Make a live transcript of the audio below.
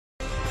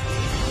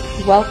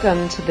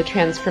Welcome to the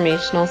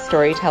Transformational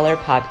Storyteller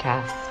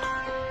podcast.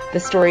 The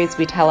stories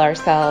we tell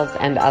ourselves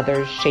and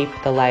others shape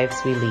the lives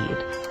we lead.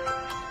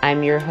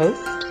 I'm your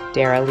host,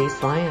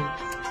 Daralyse Lyons.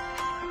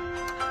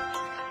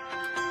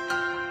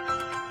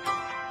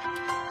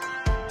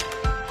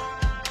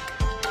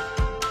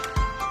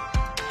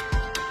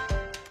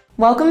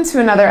 Welcome to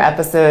another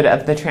episode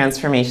of the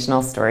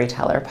Transformational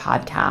Storyteller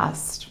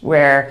podcast,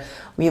 where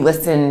we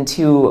listen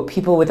to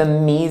people with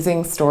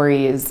amazing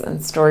stories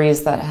and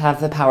stories that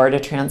have the power to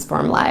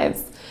transform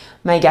lives.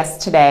 My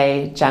guest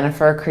today,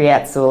 Jennifer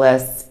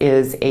Kriatsoulis,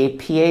 is a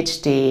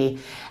PhD,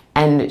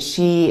 and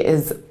she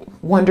is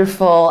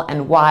wonderful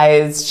and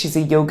wise. She's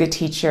a yoga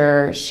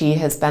teacher. She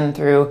has been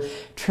through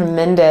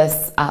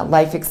tremendous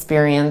life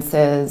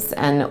experiences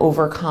and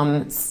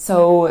overcome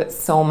so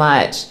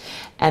much.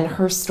 And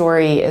her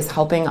story is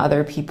helping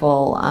other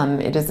people.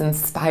 It is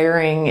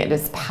inspiring, it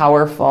is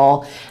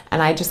powerful,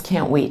 and I just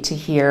can't wait to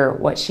hear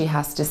what she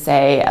has to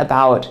say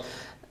about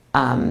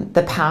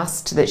the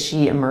past that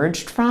she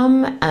emerged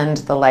from and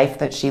the life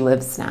that she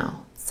lives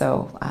now.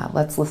 So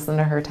let's listen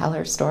to her tell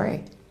her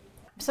story.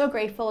 I'm so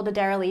grateful to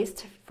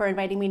Daralyse for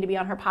inviting me to be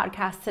on her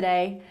podcast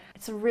today.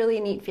 It's a really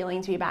neat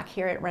feeling to be back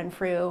here at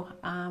Renfrew.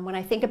 When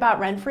I think about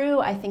Renfrew,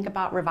 I think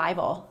about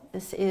revival.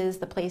 This is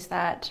the place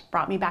that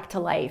brought me back to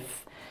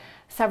life.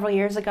 Several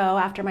years ago,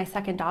 after my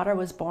second daughter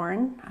was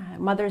born,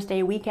 Mother's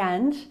Day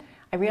weekend,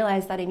 I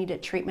realized that I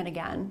needed treatment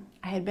again.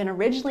 I had been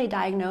originally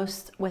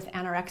diagnosed with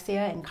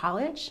anorexia in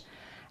college,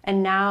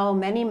 and now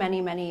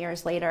many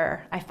years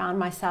later, I found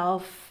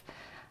myself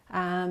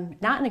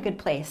not in a good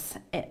place.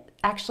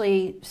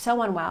 Actually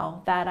so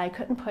unwell that I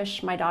couldn't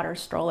push my daughter's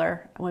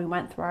stroller when we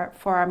went for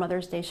our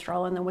Mother's Day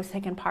stroll in the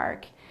Wissahickon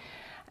Park.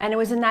 And it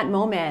was in that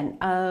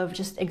moment of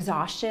just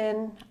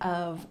exhaustion,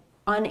 of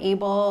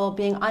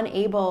being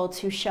unable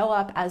to show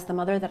up as the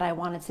mother that I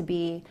wanted to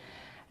be,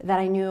 that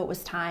I knew it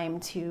was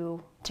time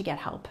to get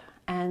help.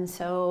 And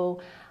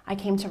so I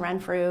came to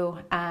Renfrew,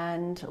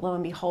 and lo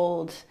and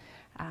behold,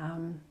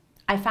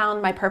 I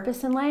found my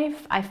purpose in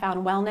life. I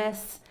found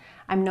wellness.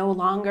 I'm no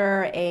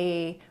longer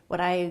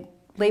what I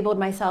labeled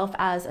myself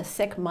as a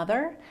sick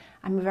mother.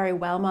 I'm a very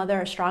well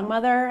mother, a strong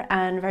mother,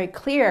 and very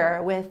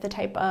clear with the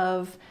type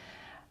of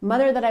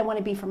mother that I want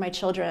to be for my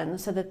children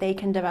so that they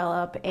can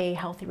develop a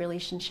healthy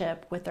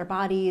relationship with their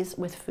bodies,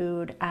 with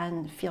food,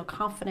 and feel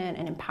confident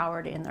and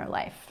empowered in their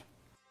life.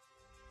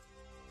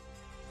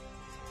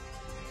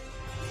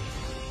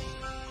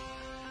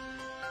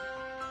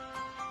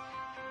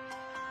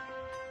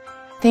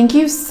 Thank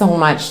you so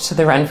much to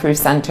the Renfrew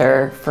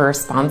Center for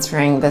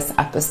sponsoring this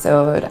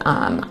episode.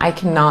 I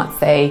cannot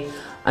say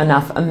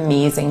enough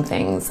amazing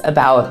things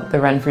about the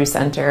Renfrew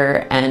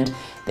Center and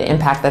the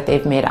impact that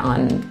they've made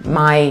on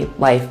my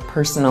life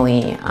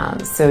personally.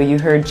 So you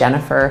heard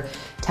Jennifer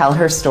tell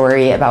her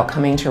story about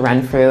coming to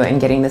Renfrew and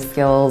getting the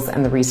skills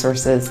and the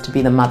resources to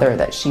be the mother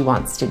that she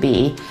wants to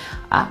be.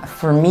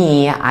 For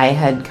me, I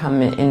had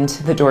come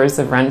into the doors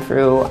of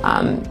Renfrew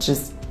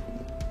just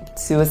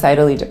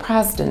suicidally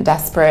depressed and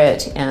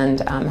desperate,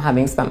 and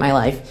having spent my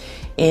life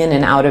in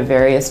and out of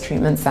various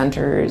treatment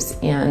centers,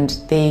 and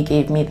they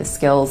gave me the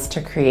skills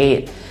to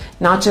create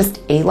not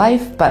just a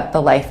life, but the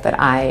life that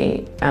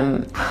I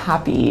am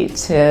happy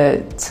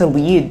to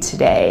lead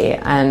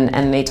today.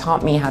 And they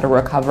taught me how to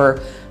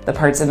recover the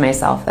parts of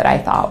myself that I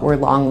thought were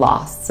long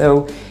lost.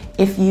 So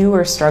if you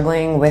are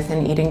struggling with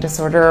an eating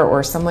disorder,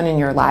 or someone in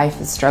your life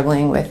is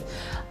struggling with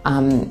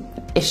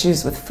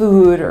issues with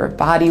food or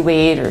body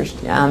weight, or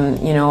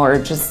or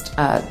just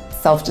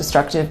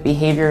self-destructive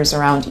behaviors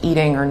around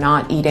eating or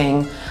not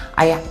eating,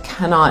 I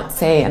cannot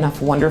say enough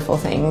wonderful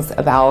things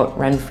about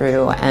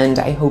Renfrew, and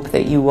I hope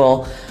that you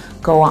will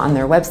go on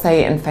their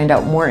website and find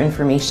out more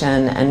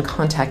information and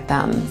contact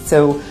them.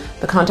 So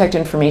the contact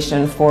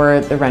information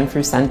for the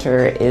Renfrew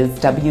Center is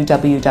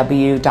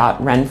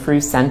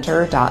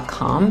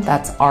www.renfrewcenter.com.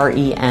 That's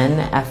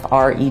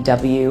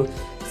RENFREW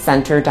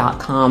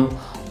center.com,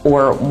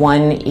 or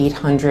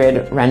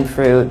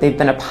 1-800-RENFREW. They've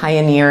been a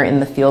pioneer in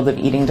the field of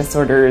eating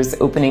disorders,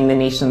 opening the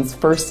nation's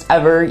first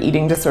ever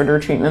eating disorder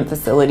treatment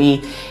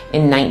facility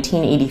in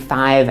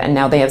 1985, and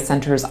now they have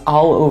centers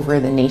all over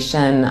the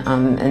nation,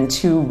 and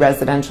 2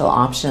 residential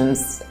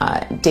options,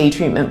 day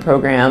treatment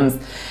programs,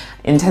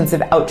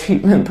 intensive out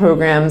treatment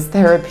programs,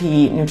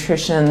 therapy,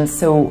 nutrition.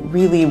 So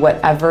really,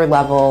 whatever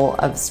level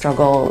of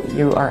struggle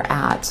you are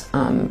at,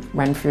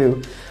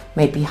 Renfrew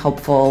might be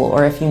helpful.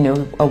 Or if you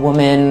know a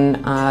woman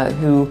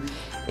who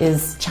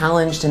is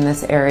challenged in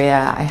this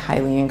area, I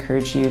highly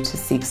encourage you to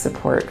seek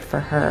support for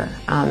her,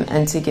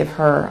 and to give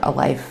her a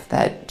life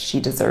that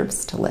she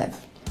deserves to live.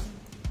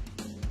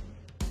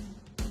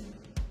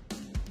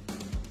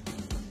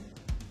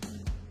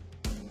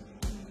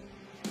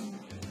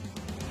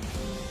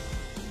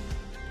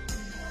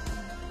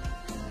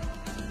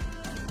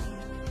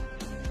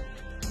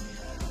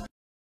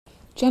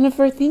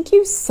 Jennifer, thank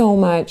you so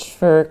much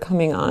for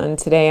coming on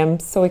today. I'm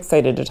so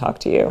excited to talk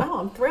to you. Oh,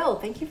 I'm thrilled.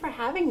 Thank you for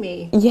having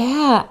me.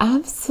 Yeah,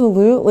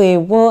 absolutely.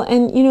 Well,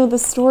 and you know, the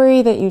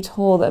story that you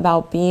told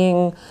about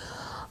being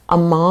a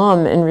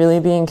mom and really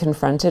being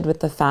confronted with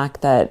the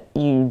fact that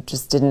you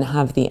just didn't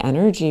have the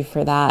energy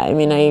for that. I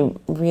mean, I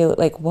really,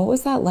 like, what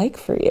was that like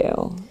for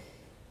you?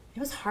 It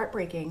was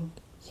heartbreaking.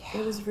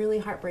 It was really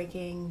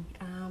heartbreaking.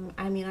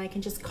 I mean, I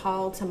can just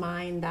call to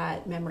mind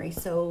that memory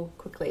so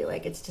quickly.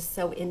 Like, it's just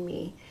so in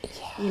me.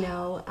 Yeah. You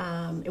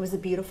know, it was a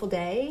beautiful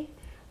day.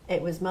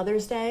 It was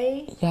Mother's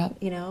Day. Yep.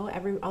 You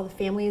know, all the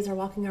families are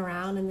walking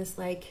around in this,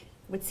 like,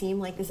 would seem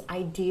like this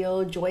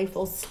ideal,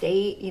 joyful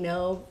state. You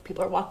know,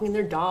 people are walking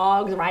their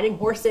dogs, riding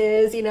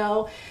horses, you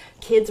know,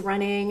 kids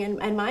running.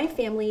 And my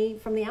family,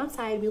 from the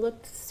outside, we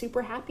looked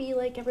super happy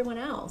like everyone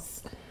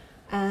else.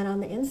 And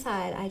on the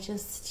inside,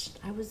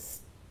 I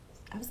was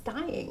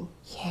dying.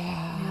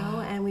 Yeah. You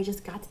know, and we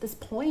just got to this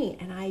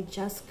point and I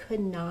just could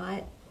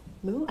not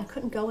move. I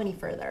couldn't go any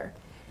further.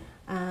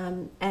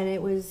 And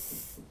it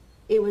was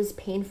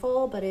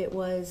painful, but it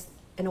was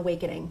an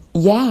awakening.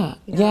 Yeah.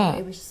 You know, yeah.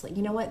 It was just like,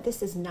 you know what?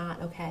 This is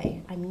not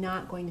okay. I'm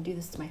not going to do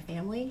this to my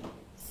family.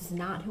 This is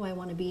not who I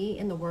want to be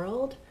in the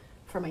world,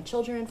 for my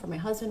children, for my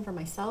husband, for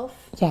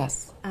myself.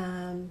 Yes.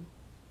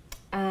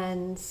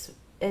 And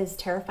as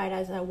terrified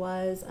as I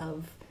was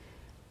of,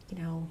 you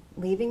know,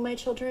 leaving my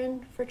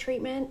children for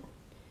treatment,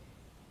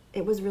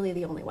 it was really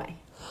the only way.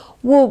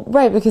 Well,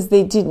 right, because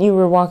you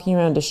were walking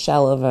around a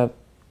shell of a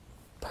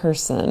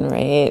person,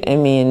 right? I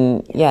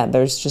mean, yeah,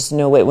 there's just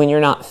no way, when you're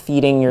not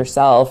feeding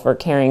yourself or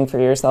caring for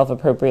yourself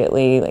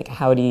appropriately, like,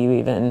 how do you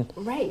even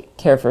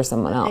care for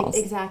someone else?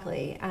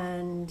 Exactly.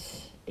 And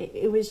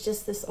it was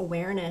just this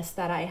awareness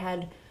that I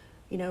had,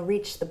 you know,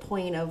 reached the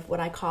point of what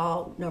I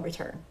call no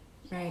return,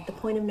 right? The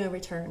point of no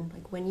return.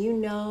 Like, when you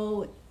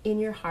know in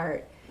your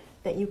heart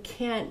that you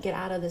can't get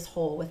out of this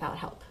hole without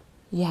help.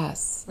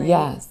 Yes, right?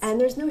 yes.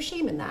 And there's no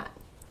shame in that.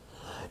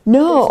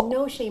 No. There's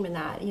no shame in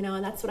that, you know,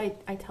 and that's what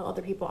I tell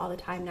other people all the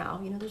time now.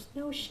 You know, there's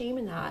no shame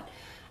in that.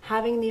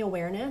 Having the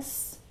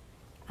awareness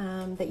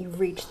that you've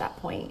reached that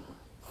point.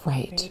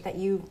 Right.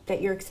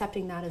 That you're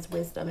accepting that as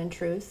wisdom and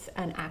truth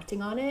and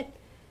acting on it.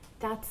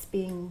 That's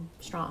being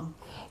strong.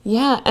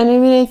 Yeah, and I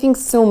mean, I think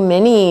so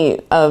many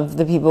of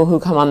the people who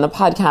come on the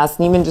podcast,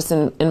 and even just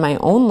in my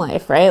own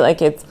life, right?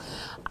 Like,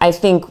 I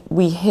think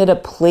we hit a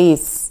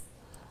place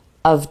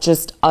of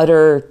just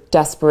utter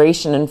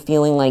desperation and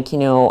feeling like, you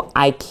know,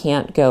 I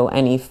can't go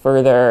any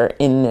further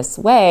in this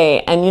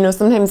way. And, you know,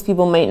 sometimes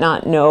people might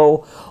not know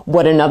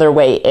what another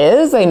way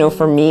is. I know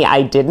for me,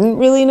 I didn't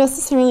really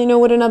necessarily know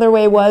what another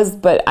way was,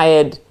 but I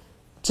had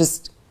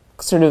just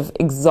sort of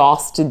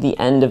exhausted the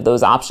end of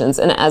those options.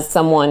 And as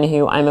someone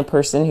I'm a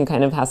person who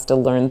kind of has to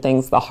learn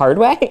things the hard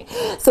way.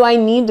 So I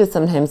need to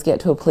sometimes get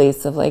to a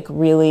place of, like,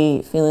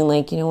 really feeling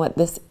like, you know what,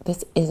 this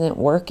isn't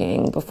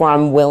working before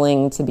I'm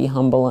willing to be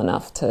humble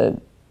enough to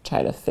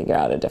try to figure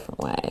out a different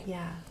way.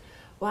 Yeah.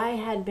 Well, I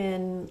had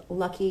been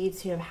lucky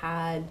to have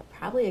had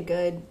probably a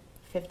good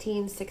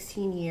 15,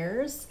 16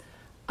 years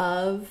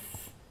of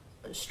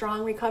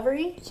strong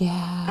recovery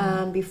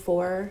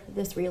before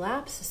this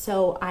relapse.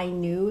 So I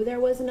knew there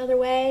was another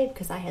way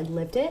because I had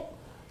lived it.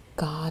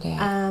 Got it.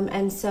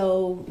 And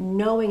so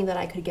knowing that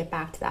I could get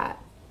back to that.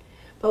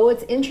 But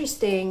what's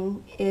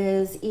interesting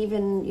is,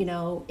 even, you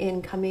know,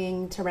 in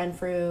coming to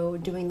Renfrew,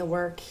 doing the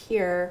work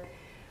here,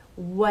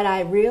 what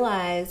I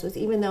realized was,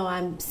 even though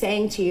I'm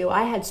saying to you,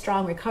 I had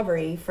strong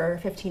recovery for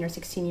 15 or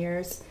 16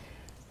 years,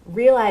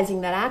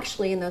 realizing that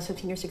actually in those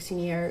 15 or 16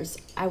 years,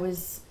 I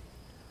was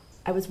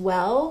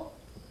well,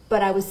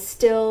 but I was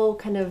still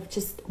kind of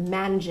just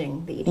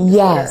managing the eating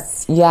disorder.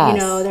 Yes. You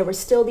know, there were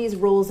still these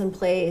rules in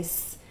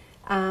place.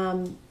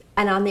 And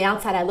on the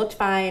outside, I looked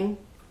fine.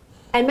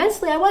 And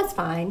mentally, I was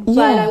fine, but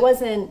I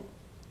wasn't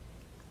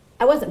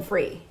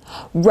free.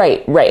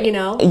 Right. You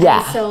know?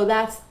 Yeah. And so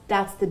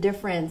that's the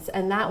difference.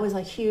 And that was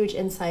a huge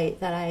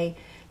insight that I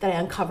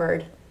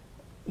uncovered,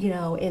 you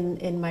know,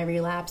 in my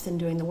relapse and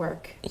doing the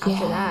work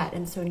after that.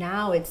 And so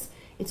now it's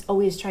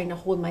always trying to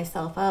hold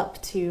myself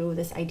up to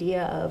this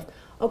idea of,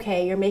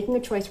 okay, you're making a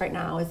choice right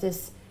now. Is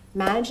this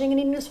managing an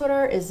eating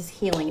disorder? Is this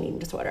healing an eating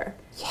disorder?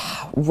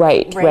 Yeah,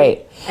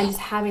 right. And just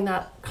having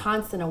that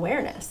constant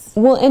awareness.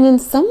 Well, and in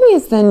some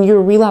ways then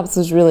your relapse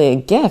was really a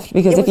gift,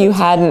 because if you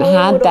hadn't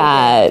had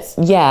that,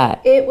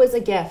 It was a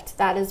gift.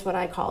 That is what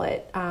I call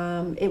it.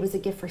 It was a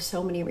gift for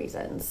so many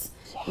reasons.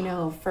 Yeah. You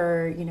know,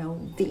 for, you know,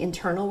 the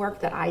internal work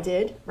that I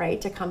did,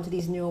 right, to come to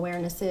these new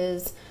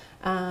awarenesses.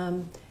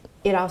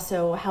 It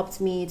also helped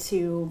me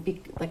to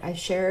be, like I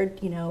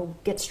shared, you know,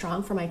 get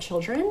strong for my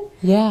children.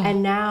 Yeah.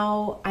 And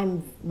now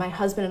my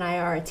husband and I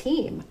are a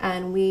team,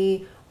 and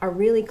we are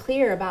really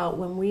clear about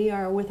when we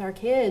are with our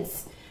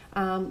kids,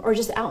 or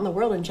just out in the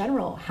world in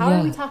general, how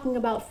are we talking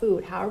about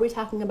food? How are we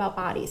talking about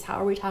bodies? How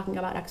are we talking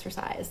about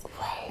exercise?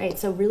 Right.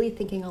 So really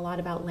thinking a lot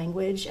about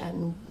language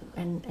and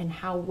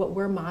how, what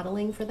we're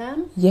modeling for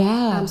them.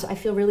 Yeah. So I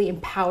feel really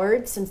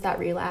empowered since that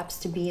relapse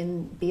to be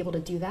able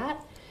to do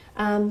that.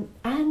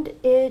 And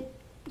it,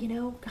 you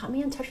know, got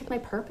me in touch with my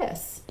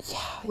purpose,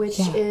 which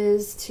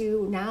is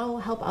to now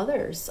help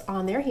others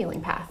on their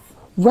healing path.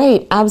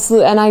 Right,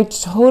 absolutely. And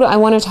I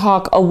want to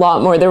talk a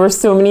lot more. There were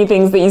so many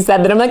things that you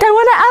said that I'm like, I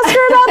want to ask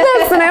her about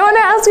this and I want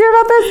to ask her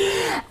about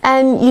this.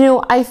 And, you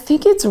know, I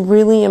think it's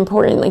really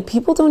important. Like,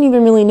 people don't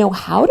even really know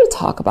how to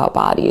talk about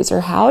bodies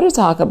or how to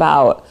talk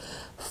about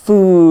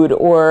food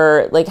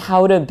or like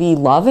how to be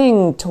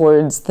loving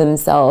towards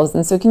themselves.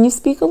 And so can you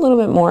speak a little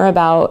bit more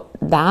about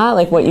that,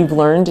 like what you've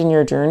learned in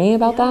your journey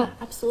about that?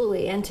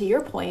 Absolutely. And to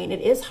your point,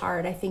 it is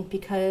hard, I think,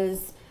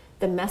 because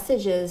the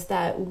messages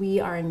that we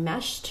are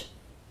enmeshed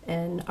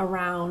and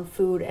around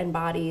food and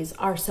bodies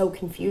are so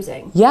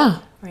confusing. Yeah.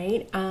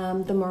 Right?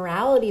 The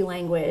morality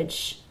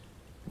language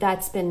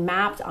that's been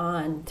mapped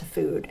on to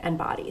food and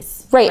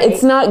bodies. Right.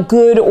 It's not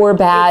good or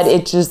bad.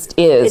 It just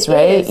is,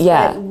 right?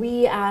 Yeah. But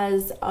we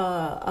as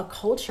a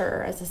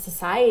culture, as a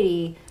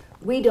society,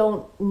 we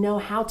don't know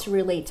how to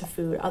relate to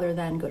food other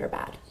than good or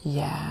bad.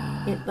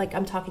 Yeah. Like,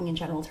 I'm talking in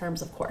general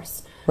terms, of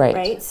course. Right.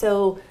 Right?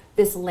 So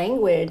this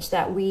language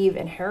that we've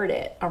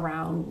inherited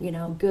around, you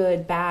know,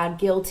 good, bad,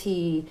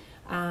 guilty,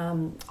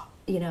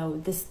 you know,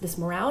 this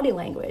morality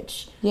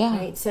language. Yeah.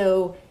 Right.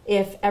 So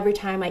if every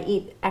time I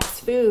eat X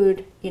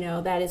food, you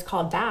know, that is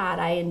called bad,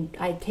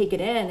 I take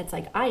it in, it's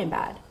like, I am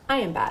bad, I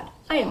am bad,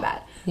 I am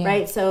bad. Yeah.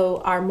 Right.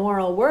 So our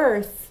moral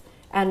worth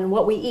and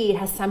what we eat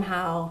has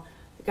somehow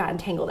gotten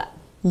tangled up.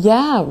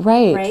 Yeah.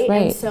 Right. Right.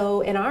 Right. And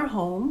so in our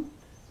home,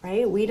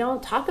 right, we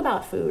don't talk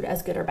about food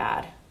as good or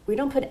bad. We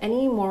don't put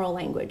any moral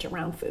language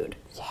around food.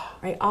 Yeah.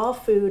 Right. All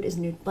food is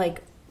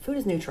food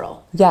is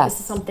neutral. Yes. This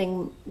is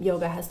something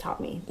yoga has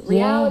taught me.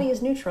 Reality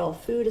is neutral.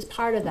 Food is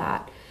part of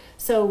that.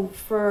 So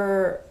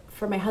for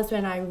my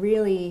husband and I,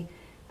 really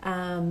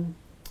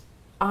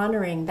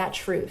honoring that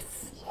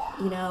truth.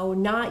 Yeah. You know,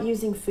 not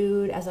using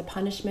food as a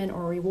punishment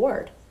or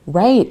reward.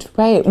 Right,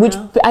 right. Which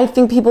I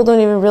think people don't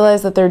even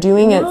realize that they're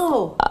doing it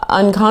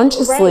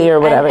unconsciously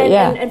or whatever.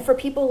 And for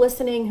people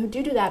listening who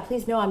do that,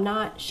 please know I'm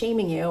not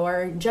shaming you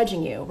or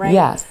judging you, right?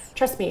 Yes.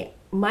 Trust me,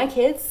 my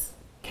kids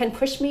can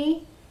push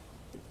me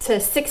to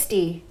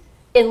 60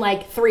 in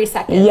like 3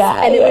 seconds.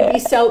 Yeah. And it would be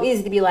so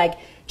easy to be like,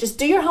 just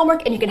do your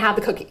homework and you can have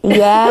the cookie.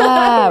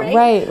 Yeah,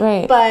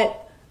 right.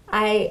 But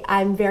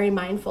I'm very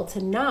mindful to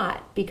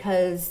not,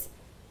 because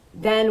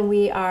then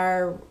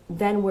we're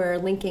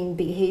linking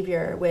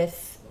behavior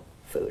with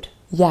food.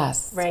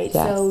 Yes. Right.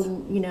 Yes.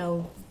 So, you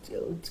know,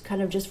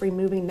 kind of just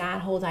removing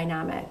that whole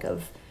dynamic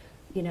of,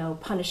 you know,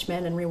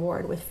 punishment and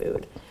reward with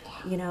food.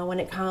 You know, when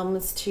it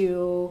comes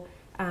to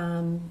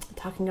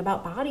talking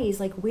about bodies,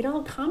 like, we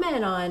don't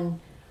comment on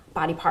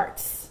body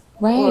parts.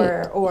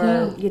 Right.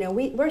 Or you know,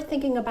 we're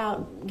thinking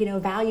about, you know,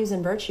 values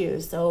and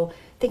virtues. So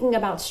thinking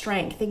about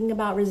strength, thinking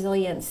about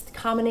resilience,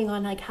 commenting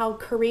on like how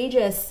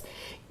courageous,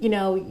 you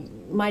know,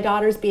 my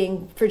daughter's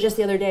being for just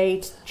the other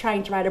day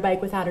trying to ride her bike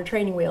without her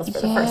training wheels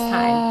for the first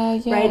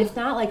time. Yeah. Right. It's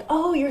not like,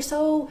 oh, you're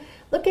so,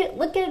 look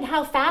at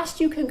how fast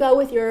you can go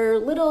with your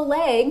little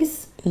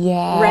legs.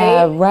 Yeah.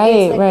 Right.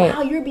 It's like, right.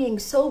 wow, you're being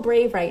so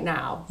brave right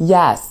now.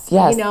 Yes.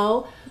 You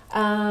know.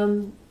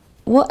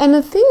 Well, and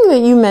the thing that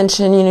you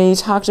mentioned, you know, you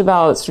talked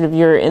about sort of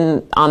you're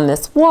on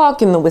this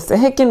walk in the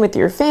Wissahickon with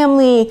your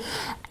family,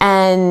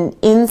 and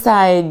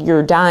inside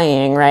you're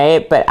dying,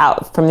 right? But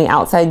out from the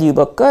outside you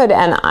look good,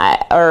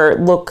 or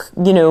look,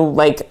 you know,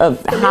 like a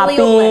happy,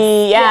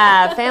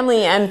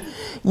 family. And,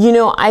 you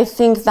know, I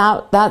think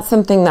that's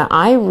something that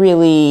I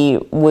really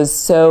was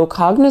so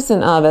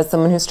cognizant of as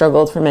someone who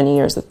struggled for many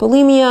years with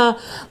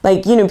bulimia.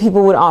 Like, you know,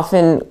 people would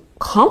often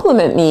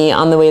compliment me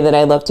on the way that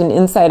I looked, and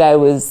inside I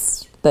was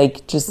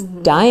like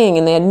just dying,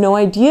 and they had no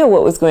idea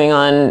what was going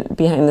on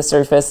behind the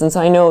surface. And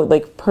so I know,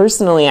 like,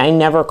 personally, I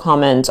never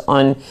comment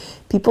on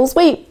people's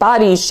weight,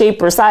 body,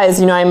 shape, or size.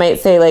 You know, I might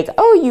say like,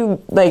 oh,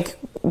 you, like,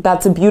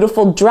 that's a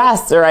beautiful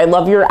dress, or I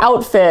love your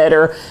outfit,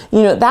 or,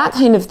 you know, that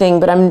kind of thing.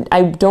 But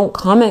I don't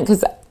comment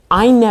because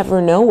I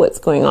never know what's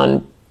going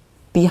on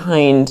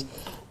behind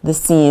the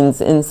scenes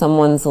in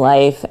someone's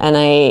life.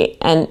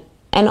 And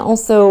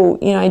also,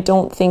 you know, I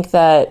don't think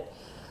that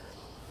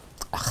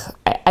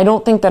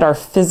our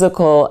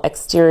physical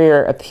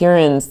exterior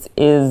appearance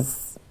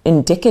is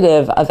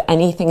indicative of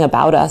anything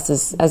about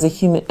us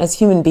as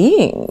human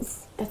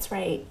beings. That's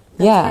right.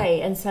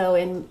 Right. And so,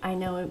 I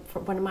know for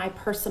one of my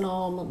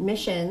personal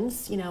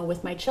missions, you know,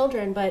 with my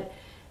children, but,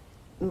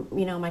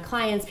 you know, my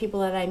clients,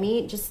 people that I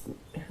meet, just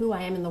who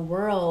I am in the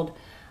world,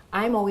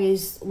 I'm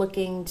always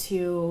looking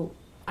to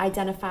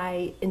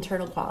identify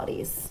internal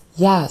qualities.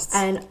 Yes.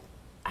 And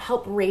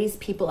help raise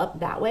people up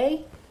that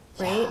way.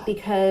 Right? Yeah.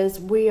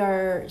 Because we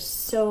are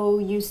so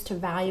used to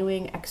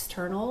valuing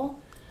external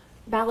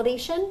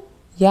validation.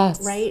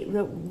 Yes. Right?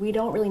 We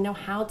don't really know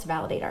how to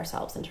validate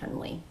ourselves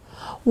internally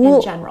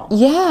in general.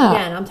 Yeah.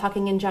 Again, I'm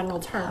talking in general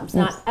terms,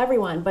 not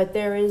everyone, but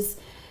there is,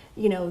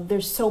 you know,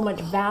 there's so much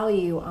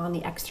value on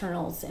the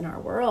externals in our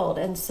world.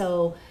 And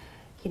so,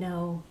 you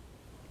know,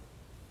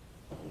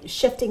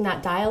 shifting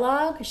that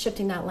dialogue,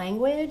 shifting that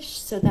language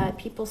so that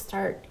people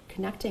start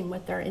connecting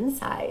with their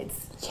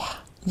insides. Yeah.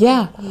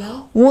 Yeah. You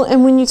know? Well,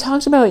 and when you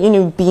talked about,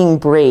 being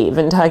brave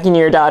and talking to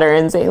your daughter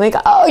and saying like,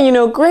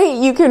 oh, great,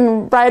 you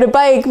can ride a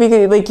bike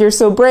because like you're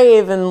so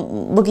brave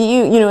and look at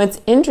you, it's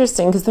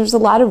interesting because there's a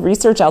lot of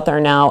research out there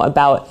now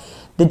about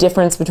the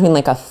difference between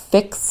like a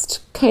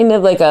fixed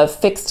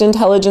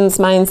intelligence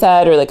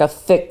mindset or like a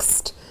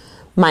fixed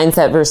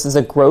mindset versus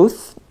a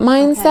growth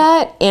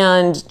mindset. Okay.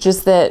 And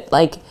just that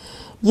like,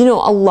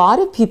 a lot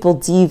of people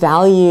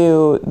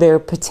devalue their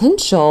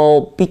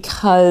potential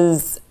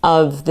because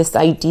of this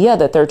idea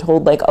that they're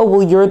told like, oh,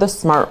 well, you're the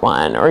smart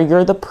one, or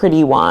you're the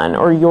pretty one,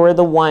 or you're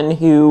the one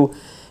who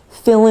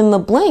fill in the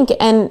blank.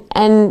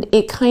 And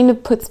it kind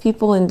of puts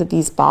people into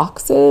these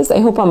boxes.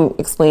 I hope I'm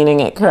explaining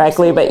it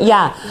correctly, absolutely. But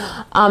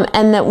yeah.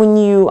 And that when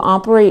you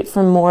operate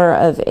from more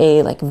of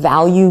a like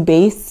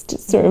value-based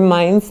sort of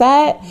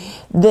mindset,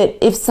 that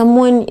if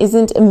someone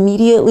isn't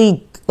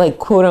immediately like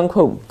quote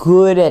unquote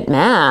good at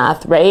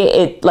math, right?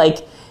 It like,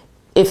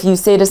 if you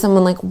say to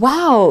someone like,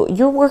 wow,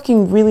 you're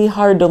working really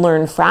hard to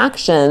learn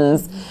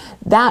fractions,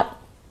 that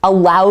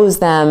allows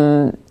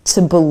them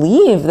to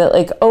believe that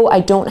like, oh,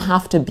 I don't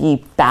have to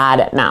be bad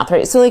at math,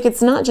 right? So like,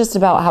 it's not just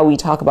about how we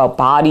talk about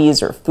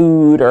bodies or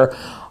food or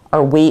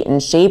our weight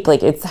and shape.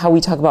 Like it's how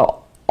we talk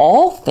about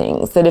all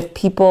things, that if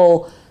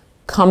people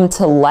come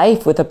to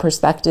life with a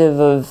perspective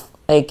of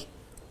like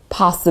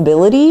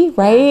possibility,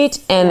 right?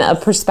 Yes. And a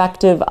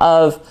perspective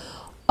of,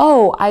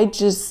 oh, I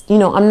just,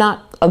 I'm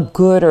not a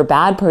good or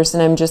bad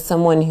person. I'm just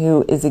someone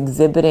who is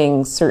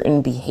exhibiting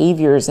certain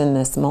behaviors in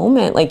this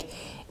moment. Like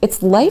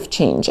it's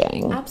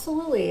life-changing.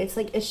 Absolutely. It's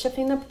like, it's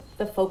shifting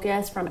the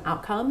focus from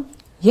outcome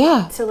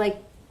to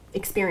like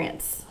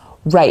experience.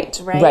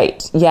 Right.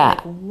 Yeah.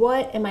 Like,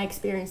 what am I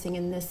experiencing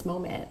in this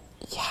moment?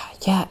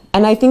 Yeah.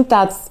 And I think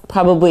that's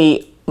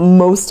probably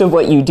most of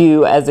what you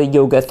do as a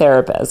yoga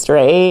therapist,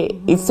 right?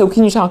 Mm-hmm. So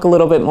can you talk a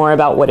little bit more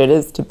about what it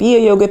is to be a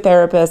yoga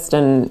therapist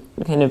and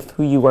kind of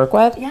who you work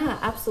with? Yeah,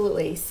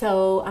 absolutely.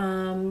 So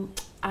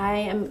I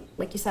am,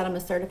 like you said, I'm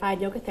a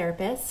certified yoga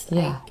therapist.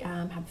 Yeah.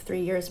 I have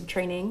 3 years of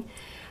training.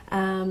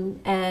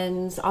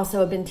 And also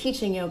have been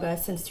teaching yoga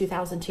since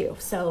 2002.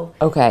 So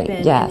okay,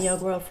 been yes. in the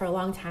yoga world for a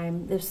long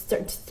time. There's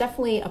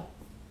definitely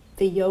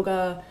the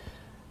yoga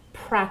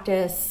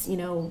practice,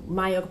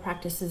 my yoga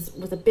practice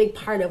was a big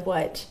part of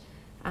what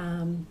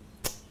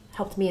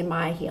helped me in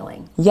my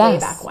healing way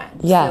back when.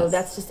 Yes. So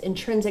that's just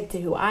intrinsic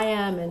to who I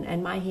am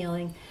and my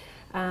healing.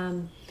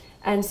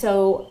 And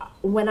so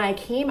when I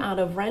came out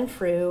of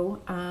Renfrew,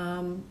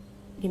 I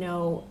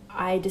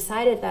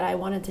decided that I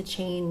wanted to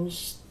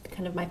change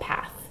kind of my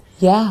path.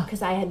 Yeah.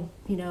 Because I had,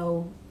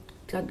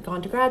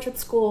 gone to graduate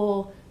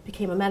school,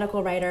 became a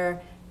medical writer,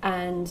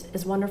 and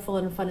as wonderful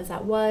and fun as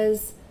that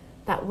was,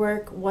 that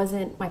work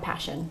wasn't my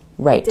passion.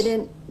 Right. It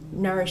didn't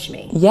nourish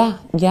me. Yeah.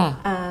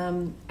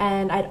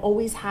 And I'd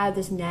always had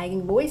this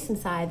nagging voice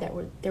inside that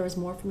there was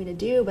more for me to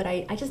do, but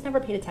I just never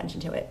paid attention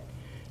to it.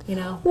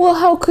 Well,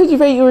 how could you,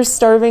 right? You were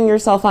starving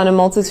yourself on a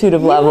multitude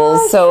of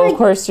levels, so of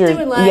course you're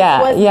doing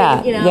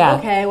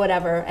okay,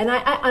 whatever. And I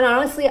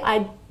honestly,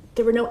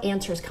 there were no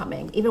answers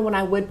coming, even when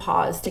I would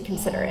pause to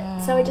consider it.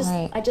 So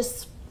I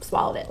just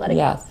swallowed it, let it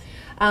go.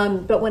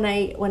 But when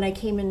I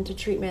came into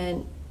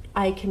treatment,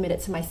 I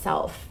committed to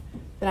myself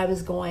that I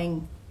was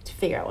going to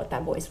figure out what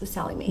that voice was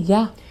telling me.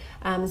 Yeah.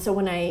 So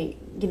when I,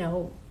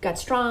 got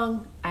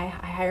strong, I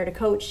hired a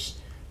coach,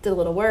 did a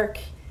little work,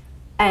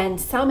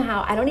 and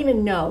somehow, I don't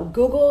even know,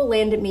 Google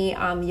landed me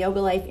on the Yoga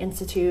Life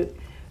Institute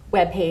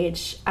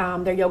webpage,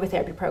 their yoga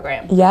therapy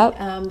program. Yep.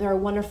 They're a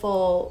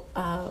wonderful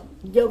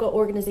yoga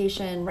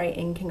organization right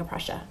in King of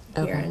Prussia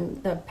here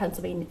in the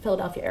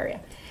Philadelphia area.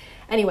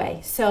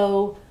 Anyway,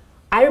 so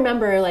I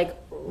remember like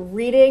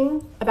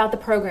reading about the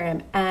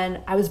program and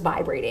I was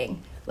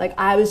vibrating. Like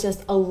I was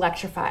just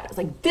electrified. I was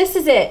like, this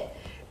is it.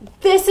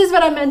 This is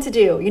what I'm meant to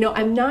do.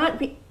 I'm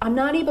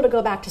not able to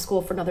go back to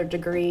school for another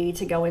degree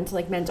to go into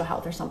like mental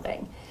health or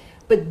something.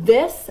 But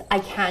this I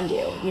can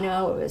do.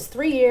 It was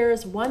 3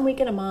 years, 1 week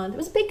in a month. It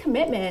was a big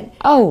commitment.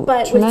 Oh,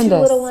 but tremendous. With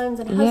 2 little ones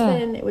and a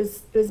husband, it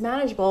was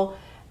manageable.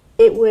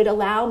 It would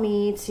allow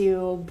me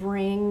to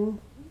bring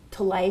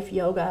to life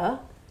yoga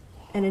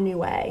in a new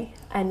way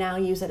and now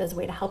use it as a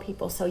way to help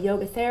people. So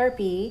yoga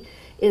therapy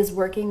is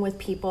working with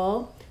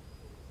people,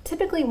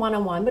 typically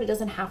one-on-one, but it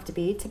doesn't have to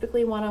be,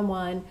 typically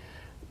one-on-one,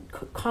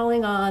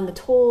 calling on the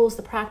tools,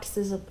 the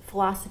practices, of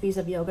philosophies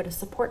of yoga to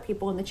support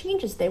people in the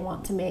changes they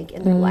want to make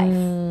in their life.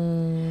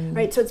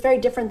 Right? So it's very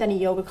different than a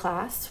yoga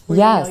class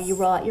where you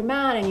roll out your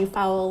mat and you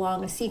follow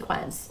along a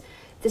sequence.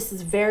 This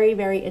is very,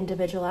 very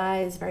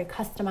individualized, very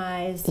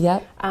customized.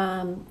 Yep.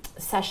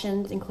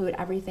 Sessions include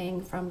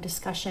everything from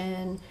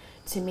discussion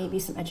to maybe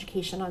some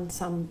education on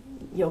some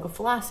yoga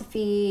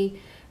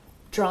philosophy,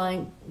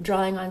 drawing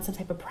on some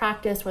type of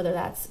practice, whether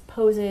that's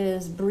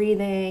poses,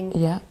 breathing,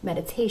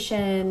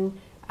 meditation,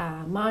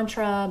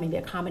 mantra, maybe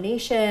a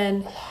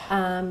combination,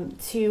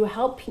 to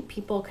help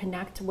people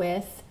connect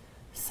with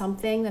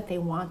something that they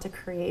want to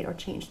create or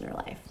change in their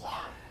life.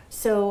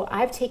 So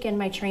I've taken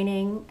my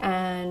training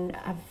and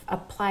I've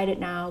applied it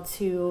now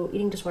to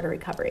eating disorder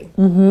recovery.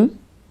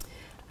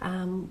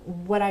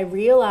 what I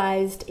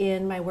realized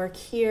in my work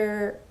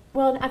here,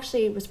 well,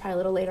 actually it was probably a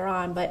little later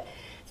on, but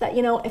that,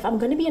 you know, if I'm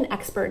going to be an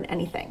expert in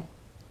anything,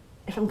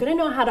 if I'm going to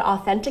know how to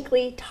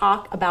authentically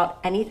talk about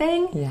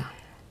anything,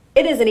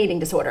 it is an eating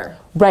disorder.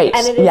 Right.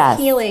 And it is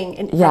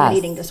healing from an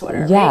eating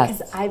disorder, right? Yes.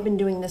 Because I've been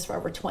doing this for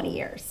over 20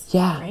 years.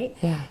 Yeah. Right?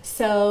 Yeah.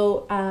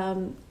 So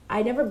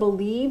I never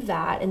believed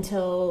that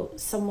until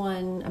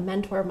someone, a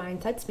mentor of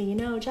mine, said to me, you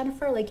know,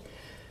 Jennifer, like,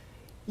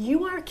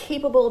 you are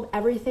capable of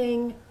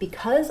everything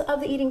because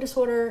of the eating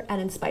disorder and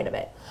in spite of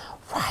it.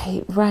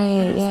 Right,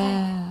 right,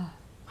 yeah.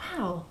 Like,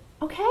 wow,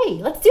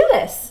 okay, let's do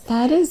this.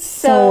 That is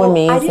so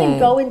amazing. I didn't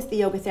go into the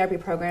yoga therapy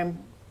program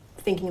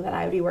thinking that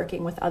I would be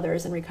working with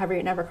others in recovery.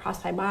 It never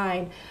crossed my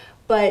mind.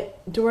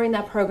 But during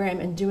that program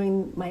and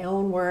doing my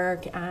own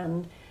work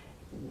and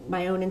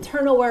my own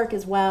internal work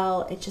as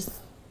well, it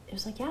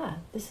was like, yeah,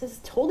 this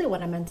is totally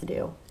what I'm meant to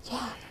do.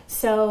 Yeah.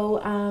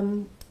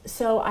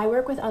 So I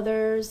work with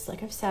others,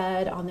 like I've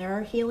said, on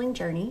their healing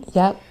journey.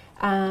 Yep.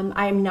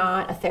 I'm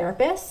not a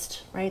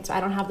therapist, right? So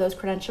I don't have those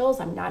credentials.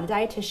 I'm not a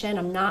dietitian.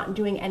 I'm not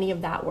doing any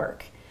of that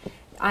work.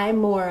 I'm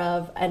more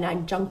of an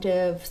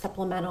adjunctive,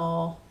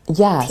 supplemental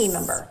team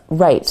member.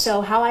 Right. So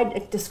how I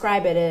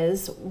describe it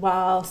is,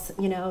 while,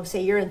 you know,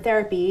 say you're in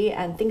therapy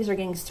and things are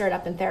getting stirred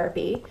up in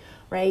therapy,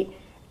 right?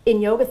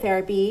 In yoga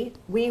therapy,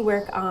 we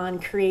work on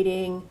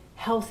creating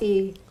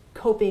healthy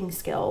coping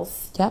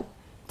skills. Yep.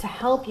 To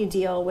help you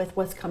deal with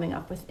what's coming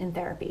up in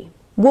therapy.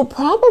 Well,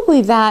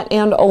 probably that,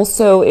 and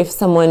also if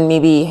someone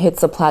maybe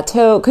hits a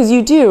plateau, because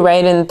you do,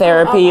 right, in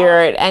therapy or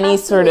at any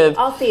sort of...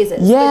 all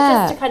phases. Yeah.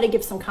 But just to kind of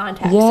give some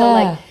context. Yeah. So,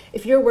 like,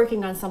 if you're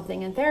working on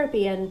something in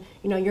therapy and,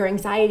 you know, your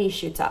anxiety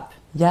shoots up,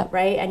 Yep.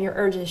 right, and your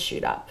urges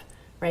shoot up,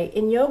 right?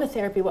 In yoga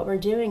therapy, what we're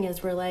doing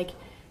is we're like,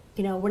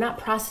 you know, we're not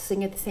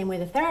processing it the same way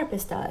the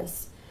therapist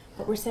does,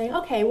 but we're saying,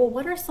 okay, well,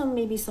 what are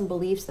maybe some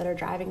beliefs that are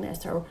driving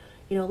this? Or,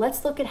 you know,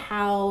 let's look at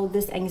how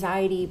this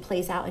anxiety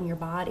plays out in your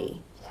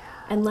body. Yeah.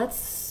 And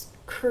let's,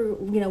 you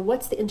know,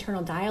 what's the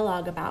internal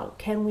dialogue about?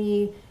 Can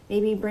we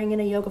maybe bring in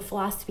a yoga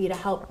philosophy to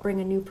help bring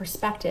a new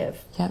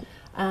perspective? Yep.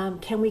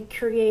 Can we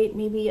create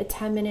maybe a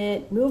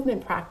 10-minute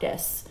movement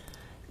practice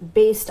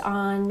based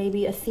on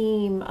maybe a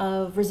theme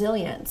of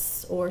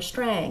resilience or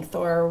strength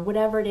or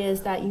whatever it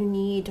is that you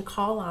need to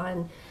call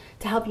on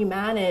to help you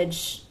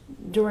manage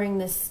during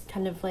this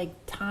kind of like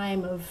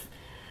time of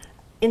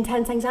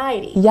intense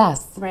anxiety?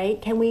 Yes.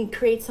 Right? Can we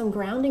create some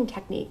grounding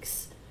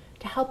techniques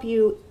to help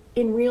you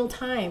in real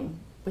time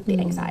with the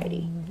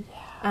anxiety?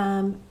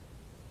 Yeah.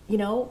 You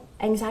know,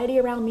 anxiety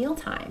around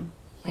mealtime,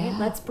 right? Yeah.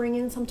 Let's bring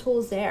in some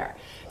tools there.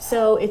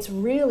 So it's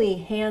really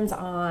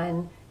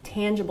hands-on,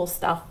 tangible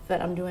stuff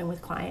that I'm doing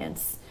with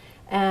clients.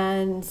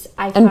 And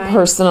I find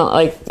personal,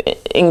 like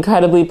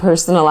incredibly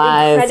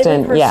personalized.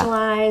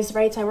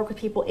 Right? So I work with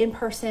people in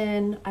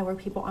person. I work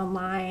with people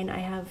online. I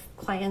have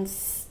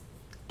clients,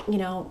 you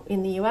know,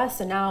 in the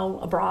US and now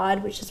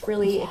abroad, which is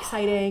really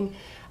exciting.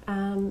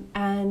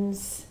 And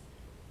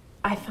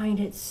I find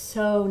it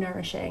so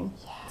nourishing,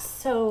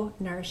 so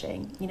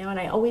nourishing, you know, and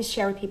I always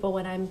share with people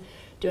when I'm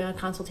doing a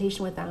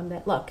consultation with them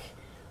that, look,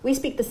 we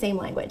speak the same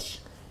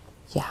language.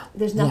 Yeah.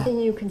 There's nothing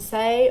you can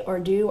say or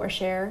do or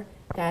share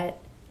that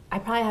I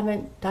probably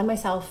haven't done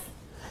myself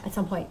at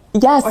some point.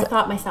 Yes. Or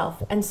thought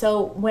myself. And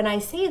so when I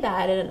say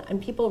that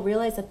and people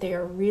realize that they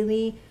are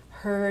really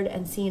heard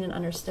and seen and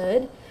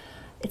understood,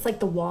 it's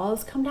like the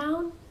walls come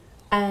down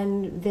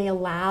and they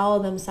allow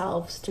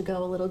themselves to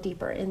go a little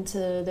deeper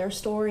into their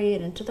story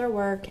and into their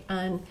work.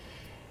 And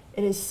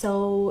it's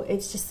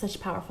just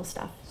such powerful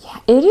stuff. Yeah,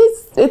 it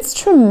is. It's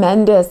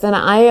tremendous. And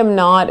I am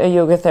not a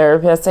yoga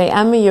therapist. I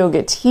am a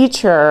yoga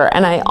teacher.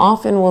 And I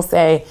often will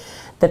say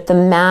that the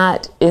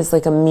mat is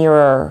like a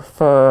mirror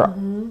for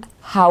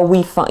how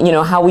we,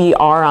 how we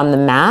are on the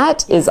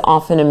mat is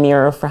often a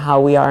mirror for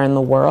how we are in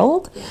the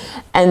world. Yeah.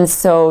 And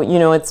so,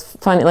 it's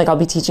funny, like I'll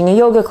be teaching a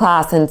yoga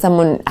class and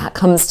someone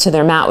comes to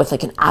their mat with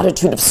like an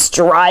attitude of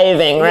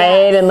striving,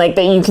 right? And like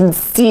that you can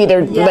see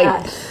they're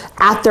like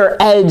at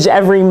their edge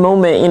every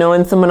moment,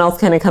 and someone else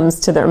kind of comes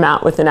to their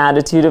mat with an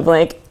attitude of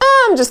like,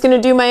 I'm just going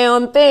to do my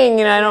own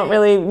thing. I don't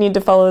really need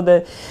to follow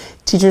the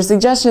teacher's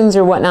suggestions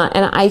or whatnot.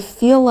 And I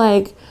feel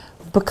like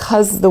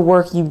because the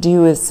work you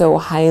do is so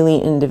highly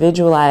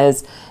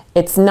individualized,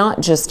 it's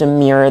not just a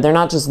mirror. They're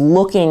not just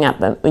looking at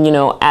them,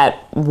 at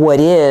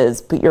what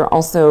is, but you're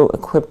also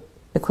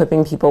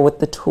equipping people with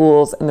the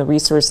tools and the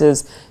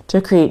resources to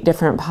create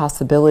different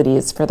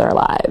possibilities for their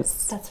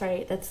lives. That's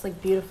right. That's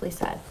like beautifully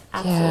said.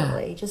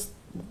 Absolutely. Yeah. Just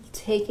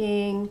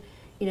taking,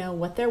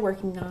 what they're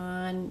working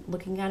on,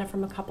 looking at it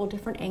from a couple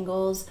different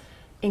angles,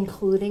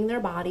 including their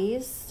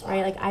bodies,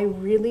 right? Like I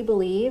really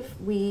believe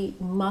we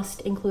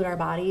must include our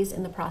bodies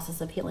in the process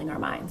of healing our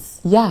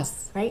minds.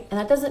 Yes. Right? And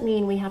that doesn't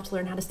mean we have to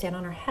learn how to stand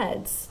on our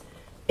heads.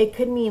 It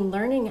could mean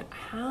learning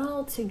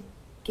how to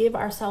give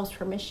ourselves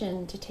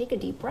permission to take a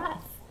deep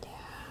breath. Yeah.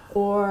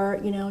 Or,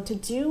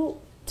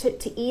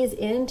 to ease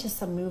into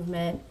some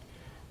movement.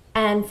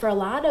 And for a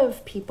lot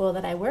of people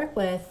that I work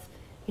with,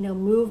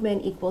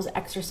 movement equals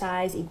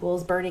exercise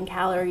equals burning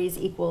calories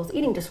equals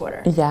eating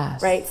disorder.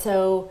 Yes. Right?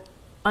 So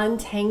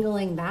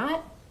untangling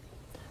that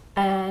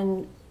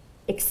and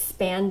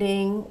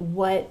expanding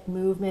what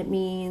movement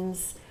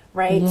means,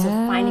 right? So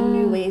finding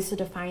new ways to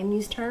define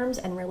these terms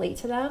and relate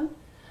to them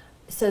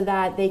so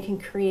that they can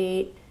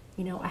create,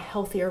 you know, a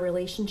healthier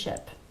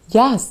relationship.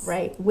 Yes.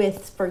 Right?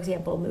 With, for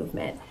example,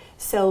 movement.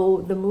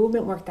 So the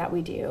movement work that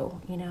we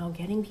do, you know,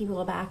 getting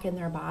people back in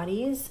their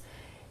bodies,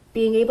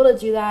 being able to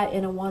do that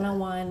in a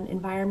one-on-one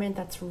environment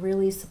that's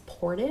really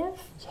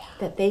supportive,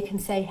 that they can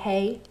say,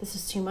 hey, this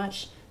is too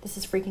much, this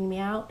is freaking me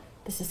out,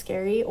 this is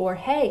scary, or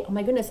hey, oh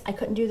my goodness, I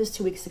couldn't do this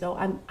 2 weeks ago,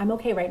 I'm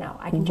okay right now,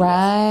 I can do this,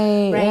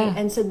 right? Yeah.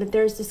 And so that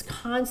there's this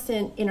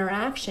constant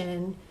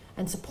interaction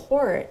and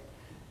support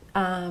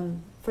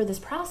for this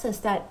process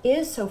that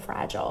is so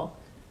fragile.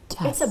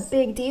 Yes. It's a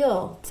big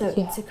deal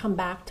to come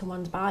back to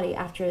one's body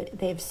after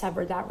they've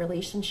severed that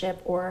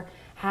relationship or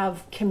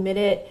have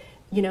committed,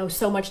 you know,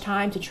 so much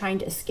time to trying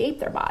to escape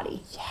their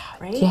body. Yeah.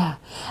 Right? Yeah.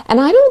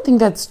 And I don't think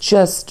that's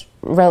just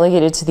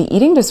relegated to the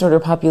eating disorder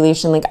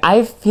population. Like,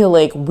 I feel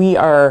like we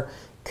are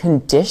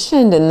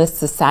conditioned in this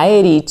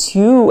society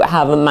to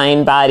have a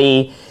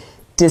mind-body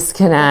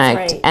disconnect.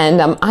 That's right.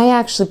 And I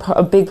actually,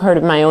 a big part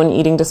of my own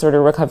eating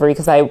disorder recovery,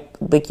 because I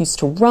used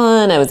to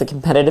run, I was a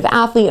competitive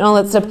athlete and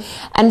all that stuff.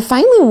 And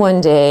finally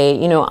one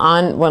day, you know,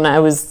 when I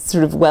was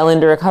sort of well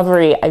into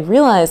recovery, I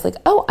realized like,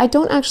 oh, I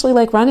don't actually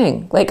like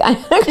running. Like, I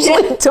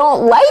actually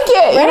don't like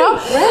it, you know?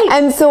 Right.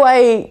 And so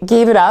I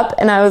gave it up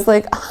and I was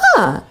like,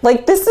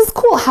 like, this is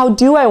cool. How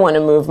do I want to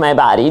move my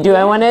body? Do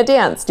I want to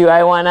dance? Do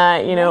I want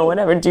to, you know,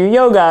 whatever, do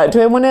yoga? Do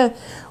I want to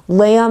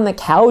lay on the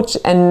couch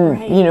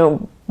and, you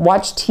know,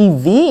 watch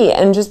TV?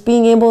 And just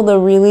being able to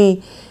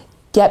really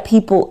get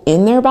people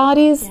in their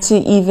bodies to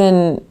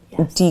even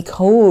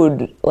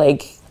decode,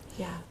 like,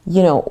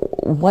 you know,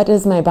 what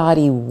does my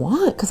body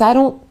want? Because I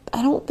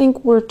don't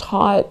think we're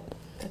taught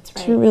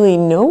to really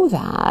know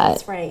that.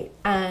 That's right.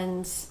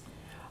 And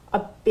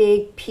a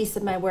big piece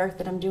of my work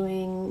that I'm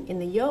doing in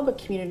the yoga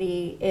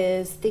community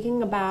is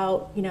thinking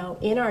about, you know,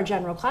 in our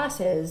general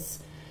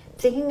classes,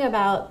 thinking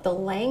about the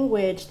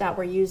language that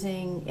we're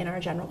using in our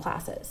general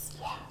classes.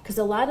 Because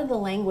a lot of the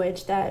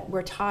language that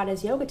we're taught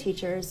as yoga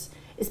teachers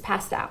is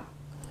passed down.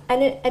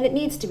 And it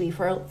needs to be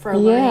for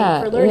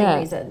learning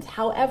reasons.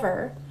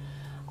 However,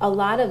 a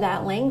lot of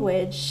that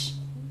language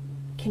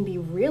can be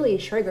really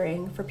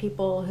triggering for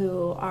people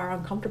who are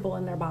uncomfortable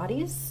in their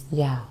bodies.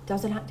 Yeah. They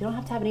don't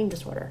have to have an eating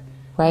disorder.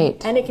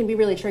 Right. And it can be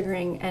really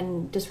triggering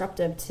and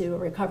disruptive to a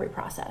recovery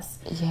process.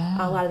 Yeah.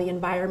 A lot of the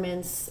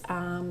environments,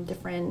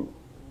 different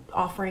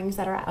offerings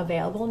that are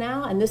available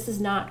now, and this is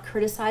not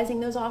criticizing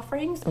those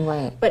offerings,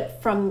 right? But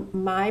from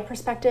my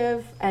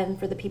perspective and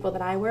for the people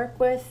that I work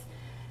with,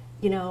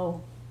 you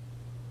know,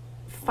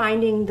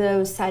 finding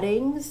those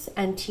settings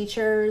and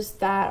teachers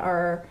that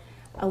are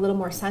a little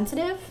more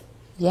sensitive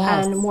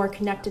and more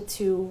connected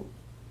to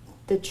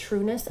the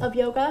trueness of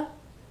yoga,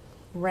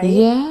 right?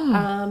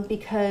 Yeah.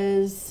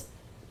 Because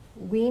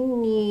we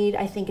need,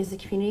 I think, as a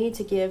community,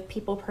 to give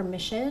people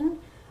permission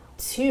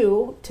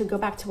to go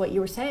back to what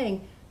you were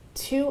saying,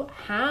 to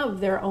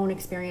have their own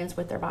experience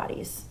with their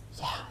bodies.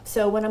 Yeah.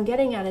 So what I'm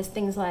getting at is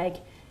things like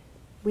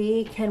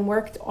we can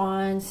work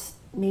on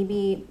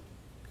maybe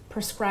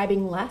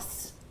prescribing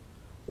less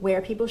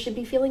where people should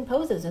be feeling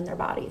poses in their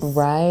bodies.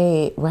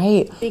 Right,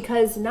 right.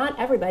 Because not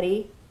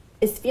everybody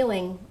is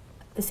feeling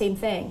the same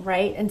thing,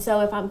 right? And so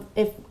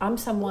if I'm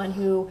someone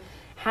who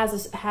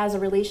has a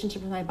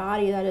relationship with my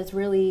body that is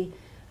really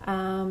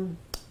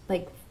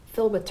like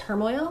filled with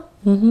turmoil,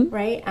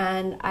 right?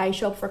 And I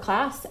show up for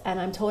class and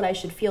I'm told I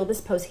should feel this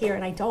pose here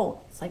and I don't.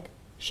 It's like,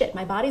 shit,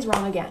 my body's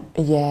wrong again.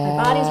 Yeah.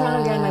 My body's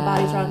wrong again, my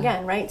body's wrong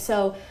again, right?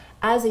 So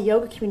as a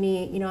yoga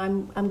community, you know,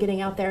 I'm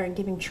getting out there and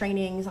giving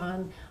trainings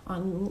on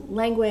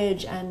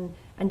language and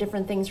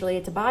different things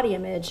related to body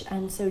image.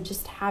 And so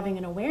just having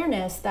an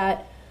awareness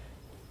that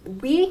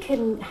we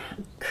can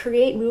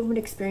create movement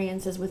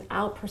experiences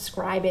without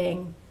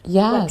prescribing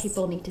what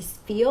people need to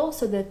feel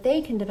so that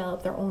they can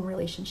develop their own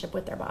relationship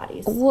with their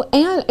bodies. Well,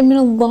 and I mean,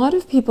 a lot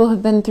of people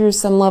have been through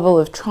some level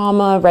of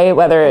trauma, right?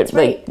 Whether it's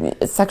like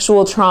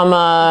sexual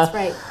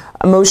trauma,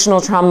 emotional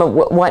trauma,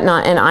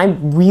 whatnot. And I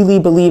really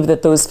believe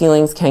that those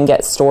feelings can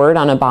get stored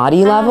on a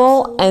body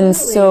level. And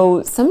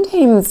so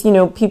sometimes, you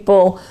know,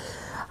 people...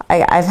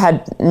 I've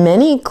had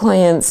many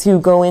clients who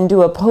go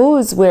into a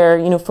pose where,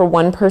 you know, for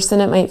one person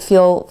it might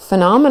feel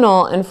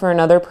phenomenal and for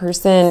another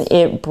person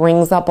it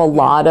brings up a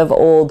lot of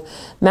old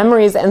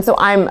memories. And so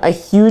I'm a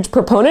huge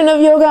proponent of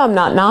yoga. I'm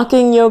not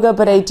knocking yoga,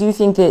 but I do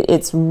think that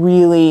it's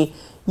really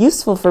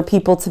useful for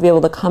people to be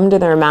able to come to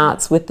their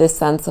mats with this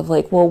sense of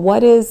like, well,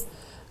 what is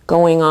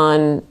going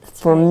on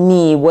for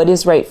me? What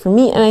is right for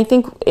me? And I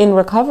think in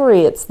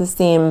recovery it's the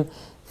same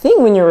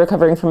thing when you're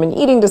recovering from an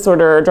eating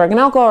disorder or drug and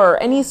alcohol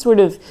or any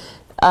sort of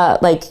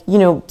like, you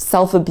know,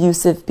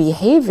 self-abusive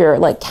behavior.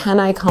 Like, can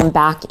I come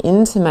back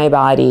into my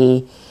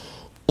body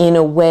in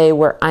a way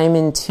where I'm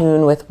in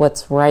tune with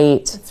what's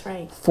right,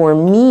 for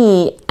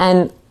me?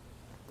 And,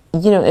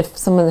 you know, if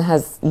someone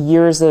has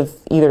years of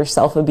either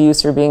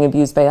self-abuse or being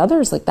abused by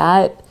others, like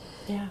that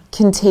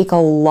can take a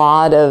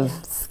lot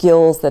of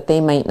skills that they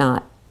might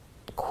not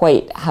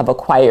quite have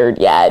acquired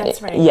yet.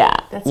 That's right. Yeah.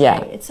 That's yeah.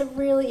 right. It's a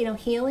really,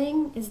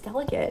 healing is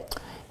delicate.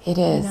 It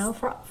is.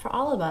 For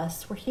all of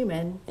us, we're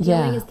human.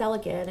 Yeah. Healing is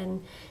delicate.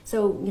 And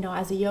so,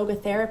 as a yoga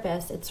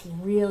therapist, it's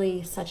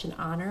really such an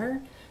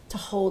honor to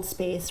hold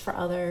space for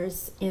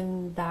others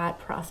in that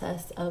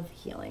process of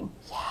healing.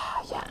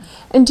 Yeah.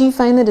 And do you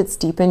find that it's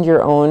deepened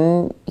your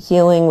own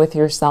healing with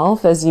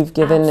yourself as you've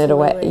given it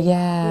away?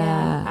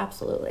 Yeah,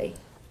 absolutely.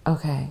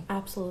 Okay.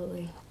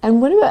 Absolutely.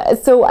 And what about,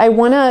 so I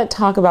want to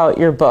talk about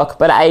your book,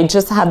 but I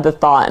just had the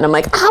thought and I'm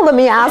like, let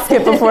me ask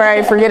it before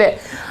I forget it.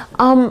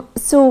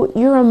 So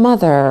you're a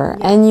mother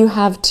and you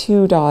have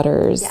 2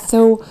 daughters. Yes.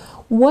 So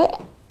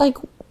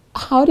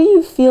how do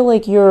you feel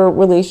like your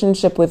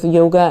relationship with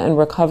yoga and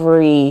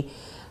recovery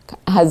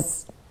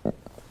has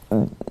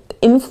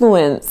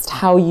influenced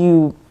how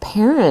you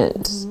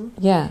parent? Mm-hmm.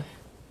 Yeah.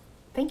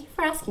 Thank you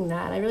for asking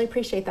that. I really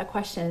appreciate that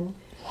question.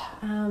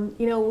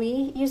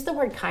 We use the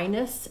word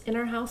kindness in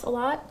our house a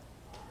lot.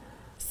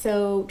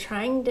 So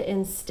trying to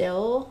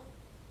instill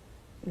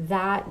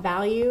that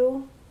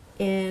value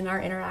in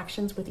our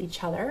interactions with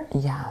each other.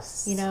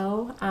 Yes.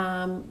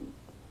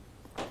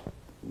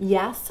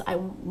 Yes, I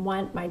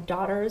want my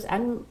daughters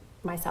and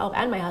myself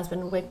and my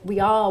husband,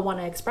 we all want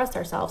to express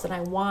ourselves, and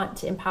I want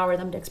to empower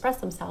them to express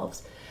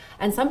themselves.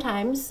 And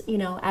sometimes,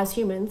 as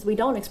humans, we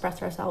don't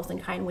express ourselves in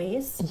kind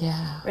ways.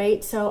 Yeah.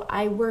 Right? So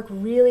I work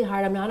really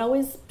hard. I'm not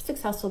always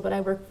successful, but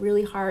I work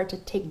really hard to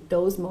take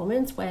those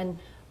moments when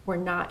we're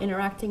not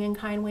interacting in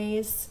kind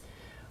ways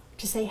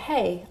to say,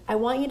 hey, I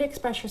want you to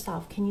express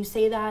yourself. Can you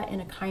say that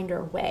in a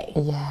kinder way?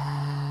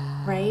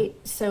 Yeah. Right?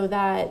 So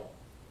that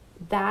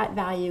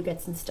value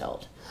gets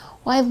instilled.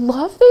 Well, I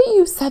love that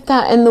you said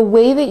that, and the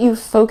way that you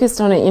focused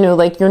on it,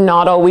 like you're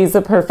not always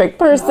a perfect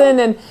person.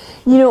 And,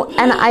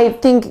 and I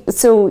think,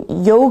 so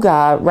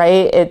yoga,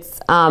 right?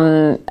 It's,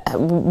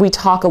 we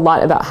talk a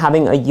lot about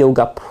having a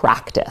yoga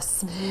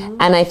practice. Mm-hmm.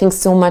 And I think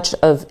so much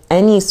of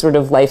any sort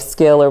of life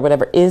skill or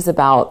whatever is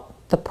about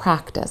the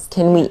practice.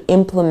 Can we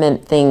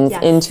implement things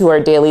into our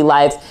daily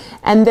lives?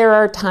 And there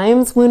are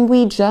times when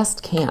we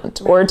just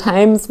can't, or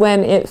times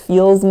when it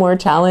feels more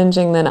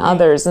challenging than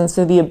others. And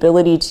so the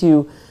ability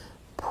to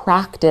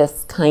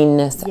practice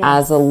kindness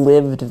as a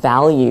lived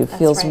value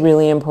feels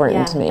really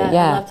important to me. I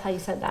loved how you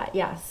said that.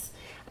 Yes.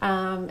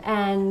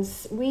 And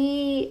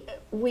we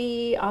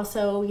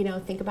also,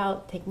 think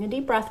about taking a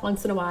deep breath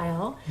once in a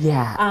while.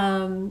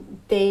 Yeah.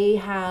 They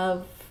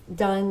have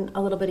done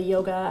a little bit of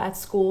yoga at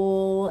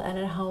school and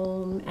at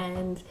home,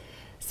 and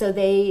so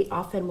they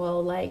often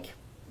will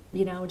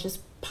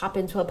just pop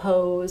into a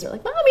pose or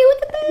like, Mommy,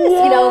 look at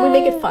this, we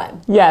make it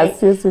fun.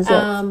 Yes, right? yes.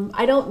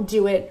 I don't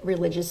do it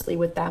religiously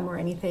with them or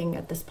anything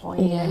at this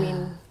point. Yeah. I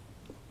mean,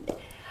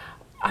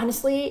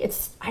 honestly,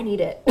 I need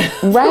it.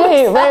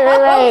 Right.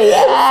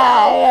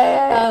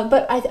 Yeah.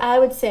 But I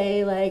would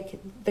say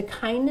the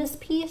kindness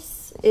piece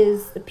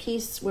is the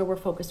piece where we're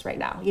focused right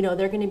now.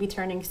 They're going to be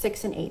turning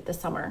 6 and 8 this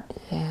summer.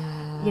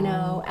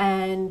 Yeah.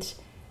 And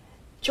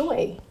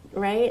joy,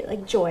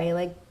 right?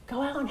 Joy,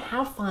 go out and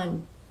have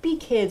fun, be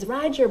kids,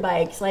 ride your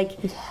bikes,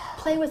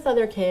 play with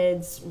other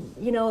kids.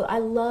 I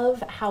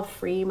love how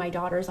free my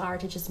daughters are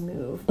to just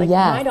move.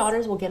 My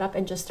daughters will get up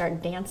and just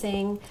start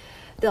dancing.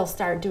 They'll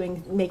start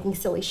making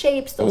silly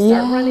shapes. They'll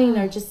start running.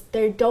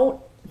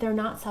 They're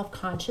not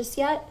self-conscious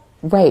yet.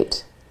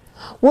 Right.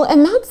 Well,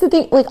 and that's the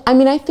thing,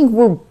 I think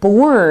we're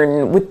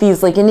born with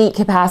these innate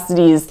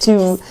capacities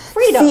to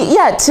freedom.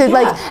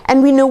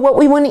 And we know what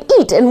we want to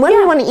eat and when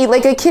we want to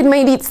eat. A kid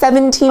might eat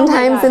 17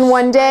 times in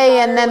one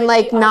day and then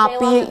not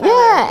be,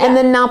 and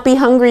then not be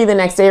hungry the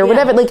next day or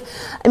whatever.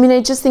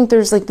 I just think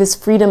there's this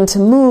freedom to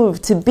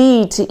move, to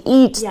be, to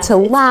eat, to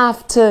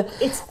laugh,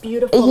 it's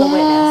beautiful to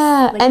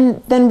witness.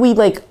 And then we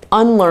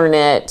unlearn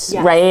it,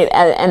 right?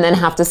 And then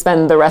have to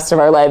spend the rest of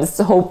our lives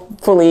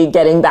hopefully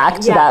getting back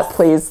to that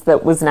place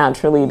that was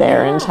naturally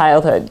there in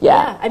childhood.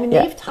 Yeah.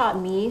 They've taught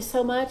me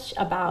so much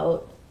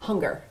about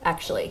hunger,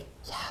 actually.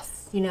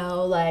 Yes.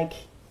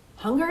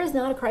 Hunger is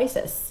not a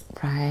crisis.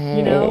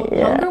 Right.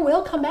 Hunger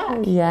will come back.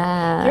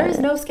 Yeah. There is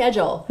no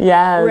schedule.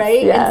 Yes.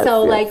 Right? Yes, and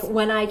so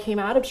when I came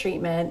out of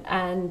treatment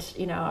and,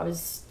 I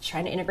was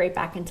trying to integrate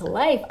back into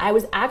life, I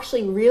was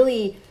actually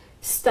really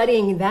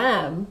studying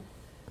them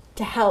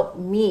to help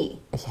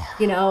me,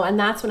 and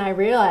that's when I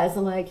realized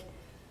I'm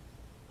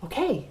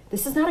okay,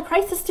 this is not a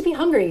crisis to be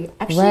hungry.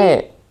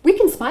 Actually, we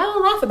can smile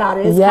and laugh about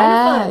it. It's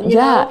kind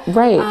of fun,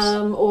 right.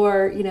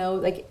 Or,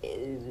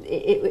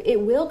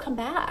 it will come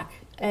back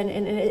and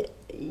it,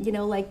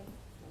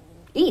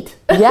 eat.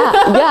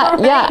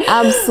 Yeah,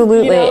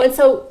 absolutely. And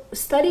so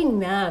studying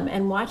them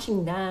and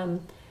watching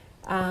them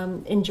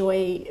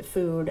enjoy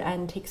food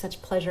and take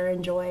such pleasure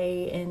and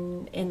joy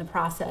in the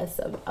process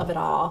of it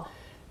all,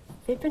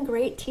 they've been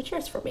great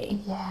teachers for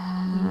me.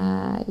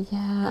 Yeah.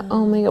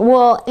 Oh my God.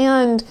 Well,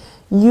 and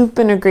you've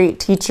been a great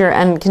teacher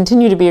and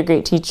continue to be a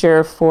great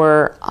teacher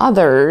for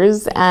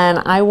others. And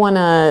I want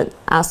to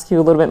ask you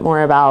a little bit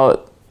more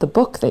about the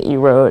book that you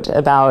wrote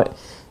about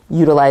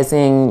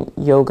utilizing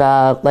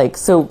yoga. Like,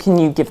 so can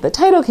you give the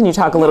title? Can you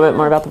talk a little bit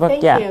more about the book?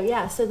 Thank you.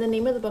 Yeah. So the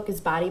name of the book is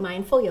Body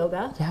Mindful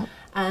Yoga. Yeah.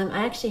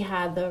 I actually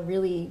had the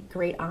really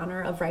great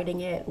honor of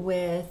writing it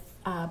with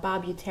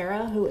Bob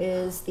Butera, who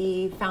is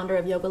the founder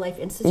of Yoga Life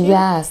Institute.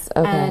 Yes.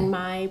 Okay. And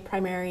my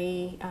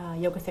primary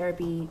yoga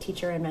therapy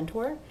teacher and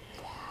mentor.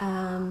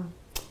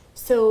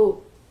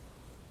 So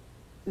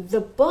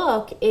the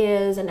book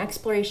is an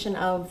exploration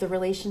of the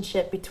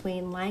relationship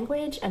between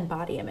language and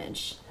body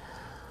image,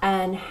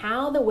 and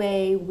how the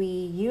way we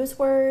use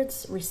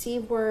words,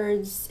 receive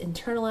words,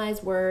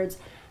 internalize words,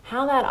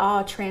 how that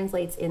all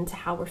translates into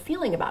how we're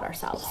feeling about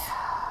ourselves.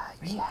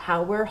 Right?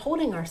 How we're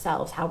holding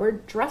ourselves, how we're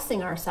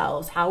dressing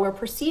ourselves, how we're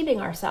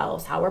perceiving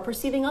ourselves, how we're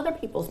perceiving other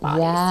people's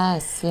bodies.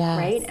 Yes.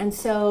 Right? And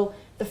so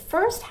the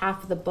first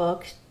half of the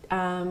book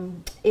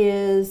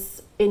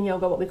is in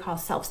yoga what we call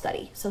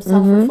self-study, so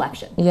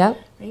self-reflection. Yep.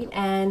 Right?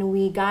 And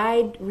we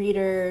guide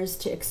readers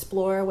to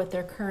explore what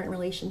their current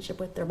relationship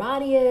with their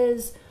body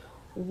is,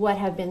 what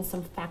have been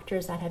some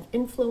factors that have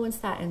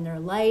influenced that in their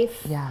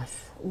life.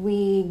 Yes.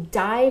 We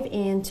dive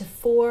into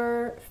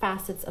 4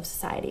 facets of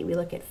society. We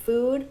look at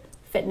food,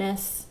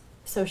 fitness,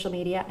 social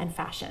media, and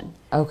fashion.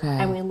 Okay.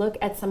 And we look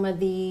at some of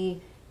the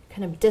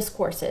kind of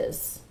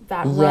discourses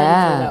that run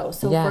through those.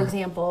 So for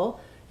example,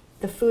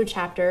 the food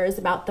chapter is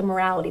about the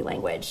morality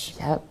language.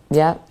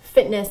 Yep.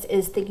 Fitness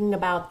is thinking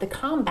about the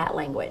combat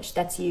language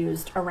that's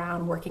used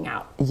around working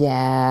out.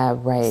 Yeah,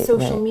 right.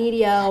 Social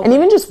media. And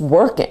even just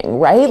working,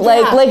 right?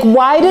 Like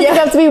why does it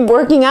have to be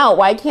working out?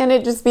 Why can't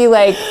it just be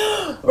like,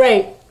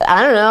 right.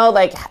 I don't know,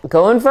 like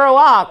going for a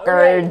walk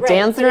or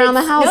dancing around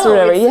the house or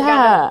whatever. You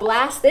gotta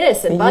blast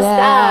this and bust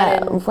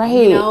that and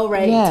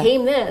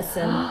tame this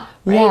and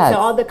so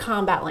all the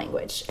combat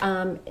language.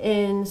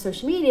 In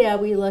social media,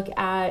 we look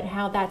at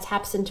how that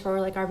taps into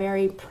our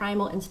very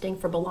primal instinct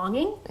for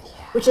belonging,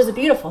 which is a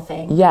beautiful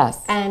thing.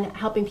 Yes. And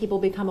helping people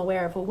become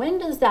aware of, well, when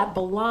does that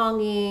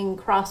belonging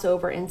cross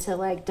over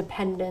into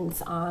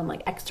dependence on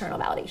external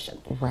validation?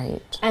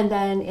 Right. And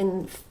then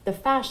in the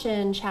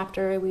fashion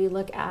chapter, we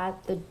look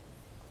at the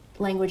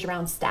language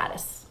around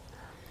status.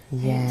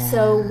 Yeah.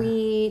 So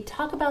we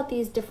talk about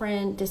these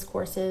different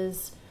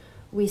discourses.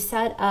 We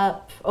set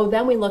up,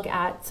 then we look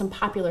at some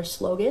popular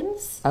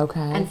slogans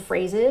and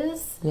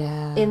phrases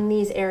in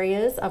these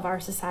areas of our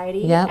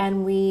society.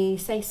 And we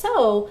say,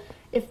 so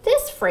if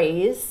this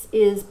phrase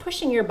is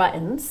pushing your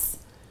buttons,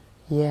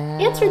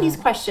 answer these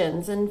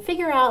questions and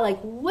figure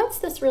out what's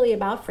this really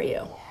about for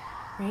you,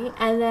 right?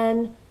 And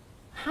then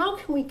how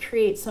can we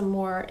create some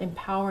more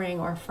empowering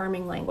or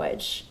affirming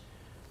language?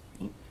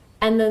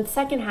 And the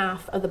second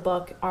half of the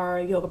book are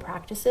yoga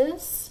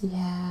practices,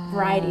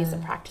 varieties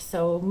of practice.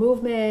 So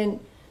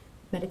movement,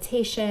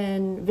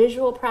 meditation,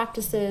 visual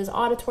practices,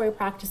 auditory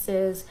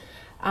practices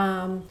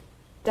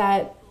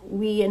that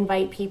we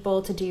invite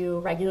people to do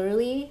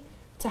regularly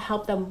to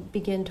help them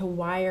begin to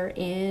wire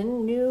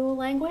in new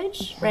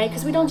language, right?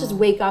 Because we don't just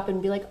wake up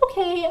and be like,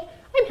 okay,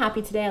 I'm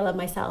happy today, I love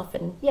myself,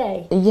 and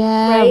yay.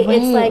 Right?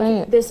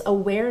 It's this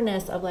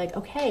awareness of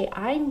okay,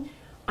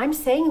 I'm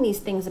saying these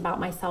things about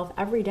myself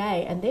every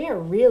day, and they are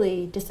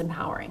really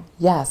disempowering.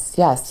 Yes.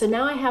 So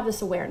now I have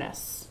this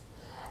awareness,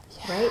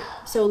 right?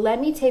 So let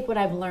me take what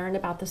I've learned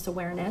about this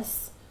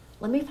awareness.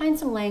 Let me find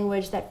some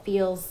language that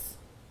feels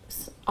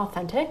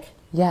authentic.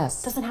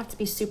 Yes. Doesn't have to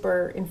be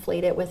super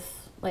inflated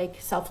with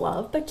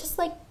self-love, but just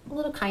a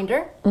little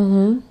kinder.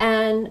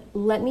 And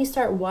let me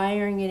start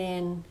wiring it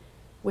in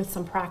with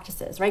some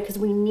practices, right? Because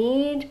we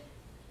need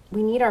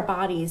our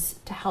bodies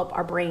to help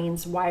our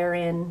brains wire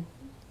in.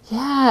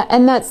 Yeah,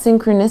 and that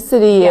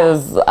synchronicity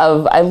of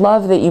I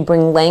love that you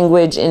bring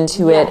language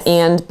into it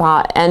and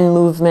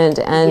movement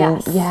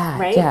and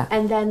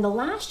And then the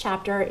last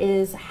chapter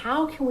is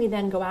how can we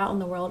then go out in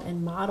the world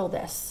and model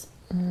this,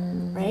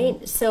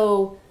 right?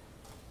 So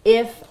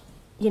if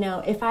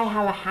I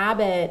have a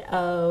habit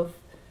of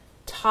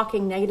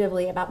talking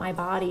negatively about my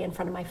body in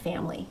front of my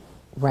family,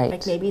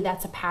 right? Maybe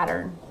that's a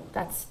pattern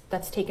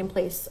that's taken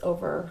place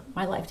over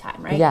my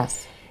lifetime, right?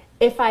 Yes.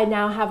 If I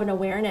now have an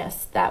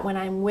awareness that when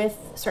I'm with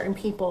certain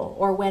people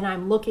or when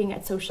I'm looking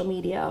at social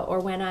media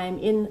or when I'm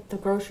in the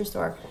grocery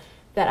store,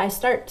 that I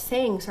start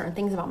saying certain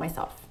things about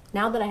myself.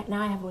 Now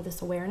I have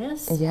this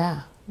awareness,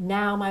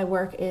 now my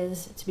work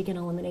is to begin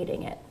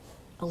eliminating it.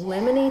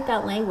 Eliminate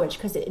that language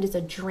because it is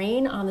a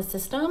drain on the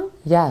system.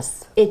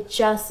 Yes. It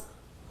just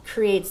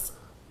creates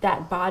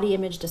that body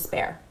image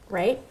despair,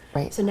 right?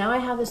 Right. So now I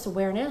have this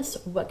awareness.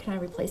 What can I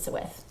replace it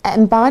with?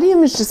 And body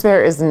image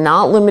despair is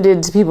not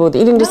limited to people with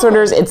eating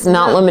disorders. It's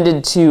not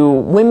limited to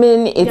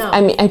women.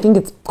 I think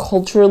it's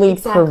culturally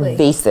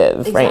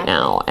pervasive right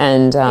now.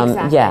 And So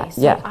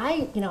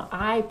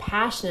I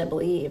passionately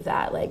believe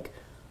that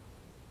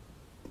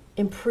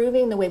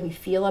improving the way we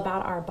feel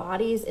about our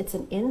bodies, it's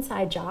an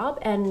inside job,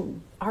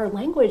 and our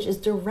language is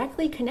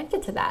directly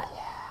connected to that.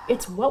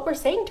 It's what we're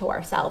saying to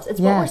ourselves. It's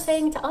what we're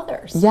saying to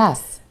others.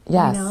 Yes.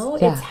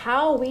 It's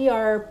how we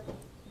are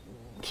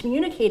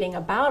communicating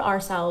about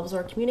ourselves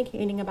or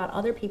communicating about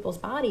other people's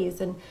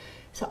bodies. And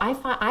so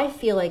I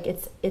feel like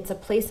it's a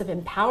place of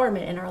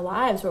empowerment in our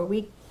lives where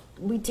we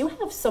we do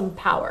have some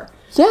power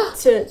Yeah.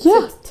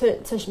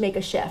 to make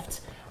a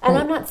shift. And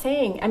I'm not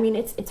saying, I mean,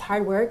 it's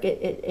hard work.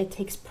 It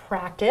takes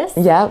practice.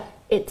 Yep.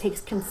 It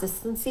takes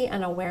consistency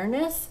and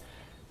awareness.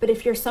 But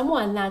if you're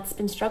someone that's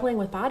been struggling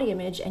with body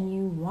image and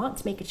you want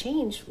to make a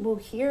change, well,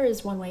 here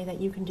is one way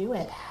that you can do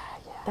it.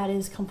 That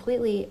is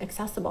completely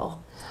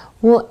accessible.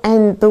 Well,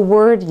 and the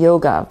word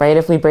yoga, right?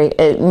 If we break,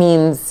 it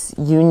means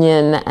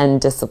union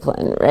and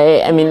discipline,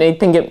 right? I mean, I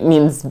think it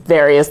means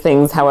various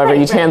things, however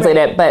you translate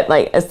it, but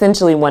like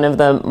essentially one of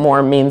the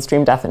more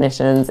mainstream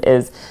definitions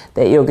is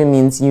that yoga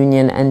means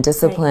union and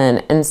discipline.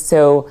 Right. And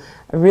so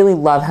I really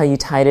love how you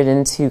tied it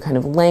into kind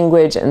of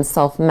language and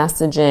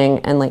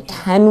self-messaging and like,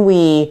 can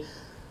we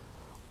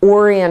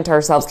orient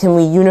ourselves, can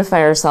we unify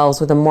ourselves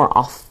with a more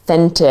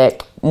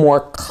authentic,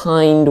 more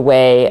kind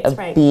way of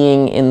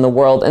being in the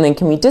world? And then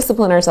can we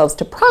discipline ourselves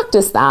to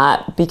practice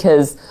that?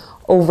 Because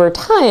over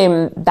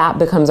time, that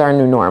becomes our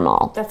new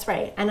normal. That's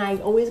right. And I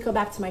always go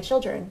back to my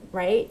children,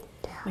 right?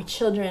 Yeah. My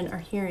children are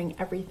hearing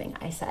everything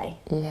I say.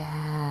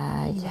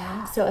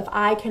 Yeah. So if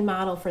I can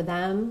model for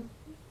them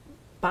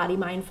body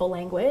mindful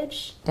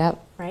language,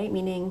 right?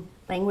 Meaning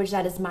language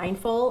that is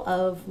mindful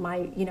of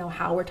my,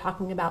 how we're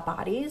talking about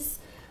bodies,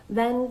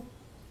 then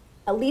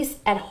at least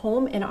at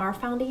home in our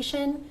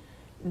foundation,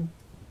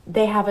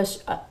 they have a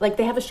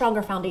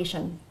stronger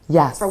foundation.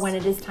 Yes. For when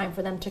it is time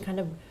for them to kind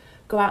of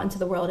go out into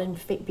the world and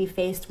be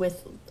faced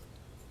with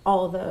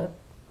all the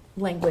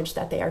language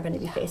that they are going to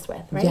be faced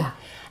with, right? Yeah.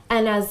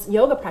 And as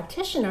yoga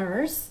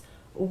practitioners,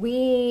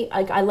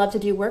 I love to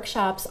do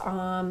workshops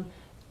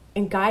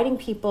in guiding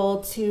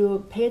people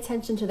to pay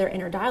attention to their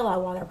inner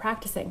dialogue while they're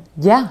practicing.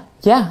 Yeah.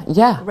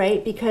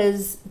 Right?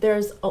 Because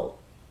there's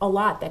a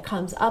lot that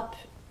comes up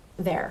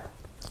there.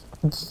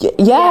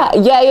 Yeah.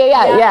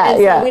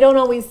 So we don't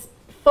always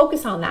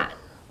focus on that.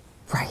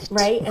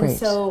 Right. And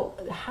so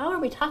how are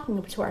we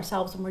talking to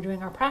ourselves when we're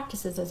doing our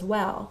practices as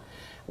well?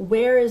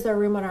 Where is there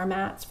room on our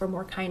mats for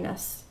more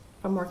kindness,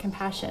 for more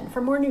compassion, for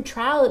more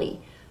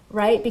neutrality,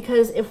 right?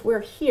 Because if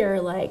we're here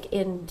like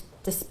in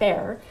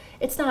despair,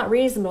 it's not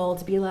reasonable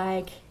to be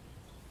like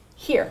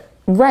here.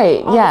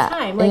 Right. All the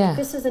time. Like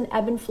this is an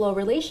ebb and flow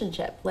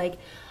relationship.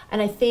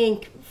 And I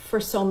think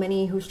for so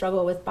many who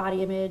struggle with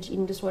body image,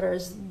 eating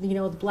disorders,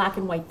 the black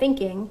and white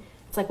thinking,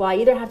 it's like, well, I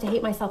either have to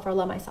hate myself or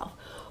love myself.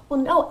 Well,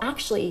 no,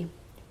 actually,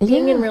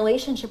 being in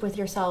relationship with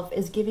yourself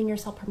is giving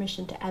yourself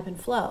permission to ebb and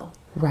flow.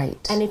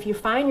 Right. And if you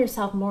find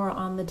yourself more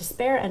on the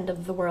despair end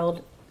of the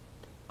world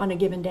on a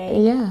given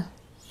day,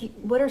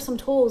 what are some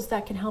tools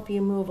that can help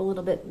you move a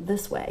little bit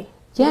this way?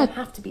 You don't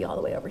have to be all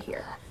the way over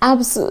here.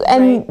 Absolutely.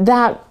 And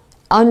that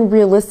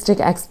unrealistic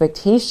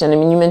expectation. I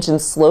mean, you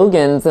mentioned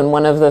slogans, and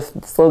one of the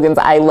slogans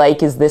I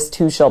like is "This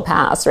too shall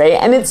pass," right?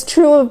 And it's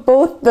true of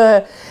both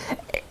the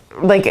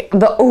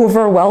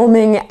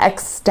overwhelming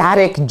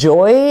ecstatic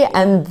joy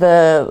and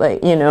the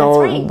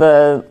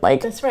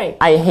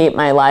I hate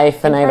my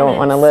life and I don't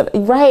want to live.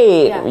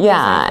 Right.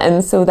 Yeah.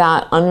 And so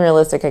that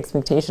unrealistic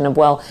expectation of,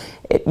 well,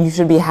 you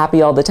should be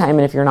happy all the time,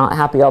 and if you're not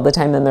happy all the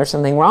time, then there's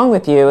something wrong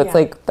with you. It's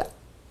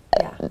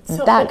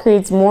that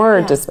creates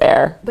more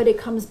despair. But it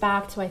comes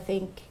back to, I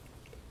think,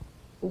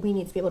 we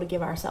need to be able to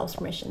give ourselves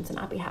permission to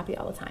not be happy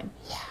all the time.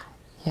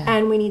 Yeah.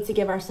 And we need to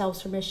give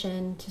ourselves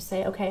permission to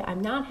say, okay,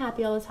 I'm not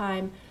happy all the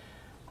time.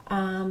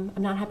 I'm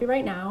not happy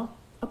right now.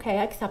 Okay,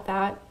 I accept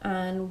that.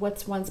 And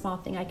what's one small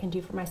thing I can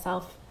do for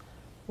myself?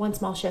 One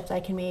small shift I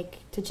can make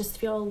to just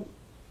feel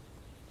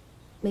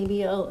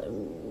maybe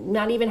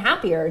not even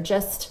happier,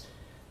 just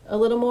a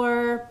little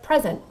more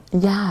present.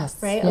 Yes.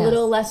 Right? A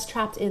little less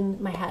trapped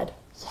in my head.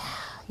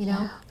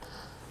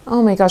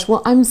 Oh my gosh.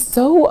 Well, I'm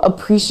so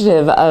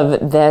appreciative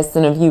of this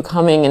and of you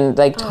coming and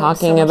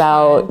talking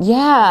about, fun.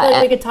 I feel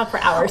like we could talk for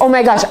hours. Oh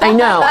my gosh. I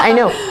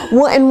know.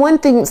 Well, and one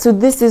thing, so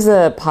this is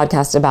a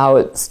podcast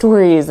about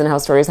stories and how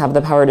stories have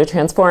the power to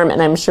transform.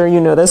 And I'm sure you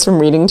know this from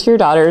reading to your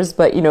daughters,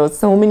 but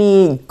so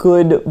many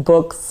good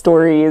book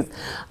stories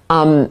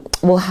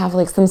will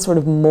have some sort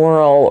of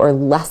moral or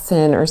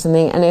lesson or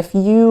something. And if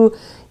you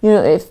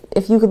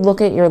if you could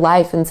look at your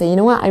life and say, you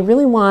know what, I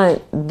really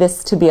want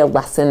this to be a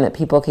lesson that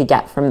people could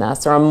get from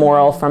this, or a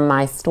moral from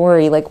my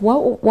story,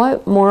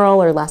 what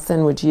moral or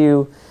lesson would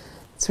you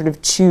sort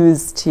of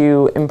choose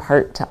to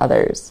impart to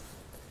others?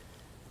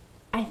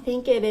 I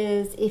think it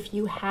is, if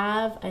you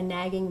have a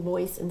nagging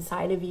voice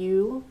inside of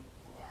you,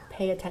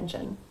 pay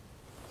attention.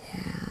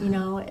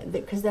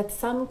 Because that's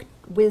some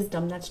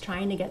wisdom that's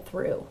trying to get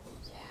through.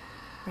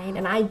 Right?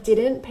 And I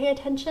didn't pay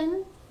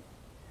attention,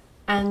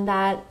 and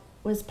that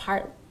was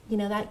part,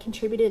 that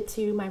contributed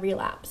to my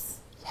relapse.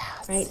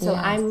 Yes. Right? So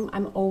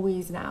I'm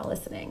always now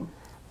listening.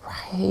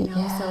 Right.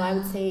 So I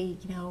would say,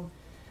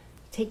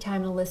 take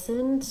time to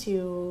listen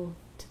to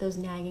those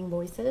nagging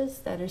voices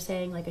that are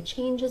saying a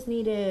change is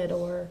needed,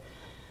 or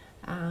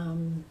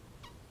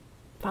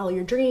follow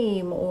your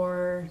dream,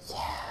 or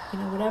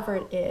whatever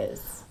it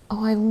is.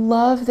 Oh, I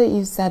love that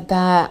you said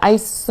that. I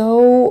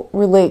so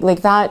relate.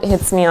 That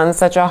hits me on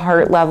such a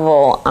heart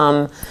level.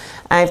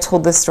 I've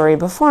told this story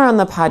before on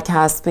the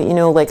podcast,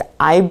 but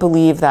I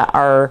believe that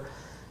our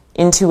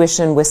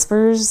intuition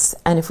whispers,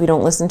 and if we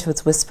don't listen to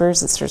its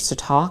whispers, it starts to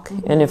talk.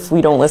 And if we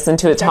don't listen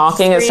to it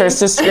talking, it starts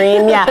to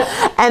scream.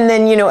 Yeah. And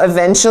then,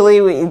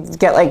 eventually we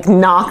get like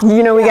knocked,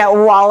 we get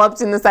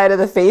walloped in the side of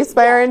the face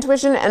by our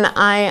intuition. And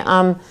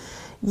I,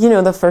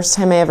 the first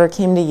time I ever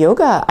came to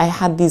yoga, I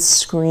had these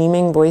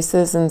screaming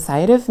voices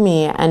inside of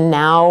me. And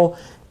now,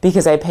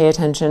 because I pay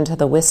attention to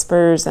the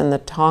whispers and the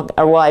talk,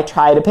 I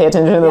try to pay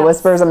attention to the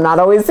whispers. I'm not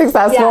always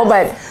successful,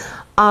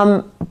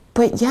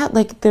 but yeah,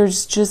 like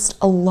there's just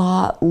a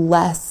lot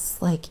less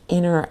like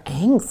inner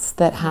angst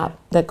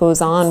that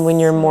goes on when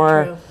you're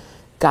more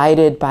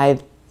guided by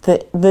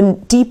the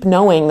deep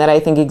knowing that I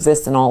think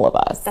exists in all of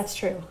us. That's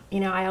true.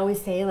 I always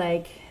say,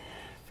 like,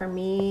 for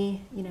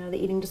me, the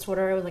eating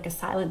disorder was like a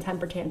silent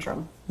temper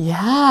tantrum.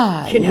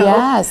 Yeah.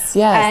 Yes.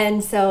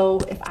 And so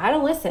if I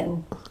don't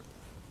listen,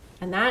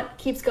 and that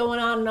keeps going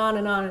on and on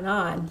and on and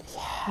on,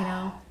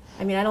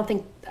 I mean, I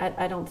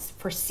don't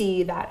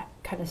foresee that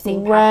kind of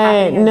same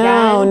path happening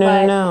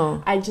again.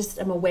 No. I just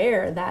am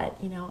aware that,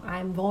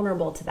 I'm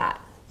vulnerable to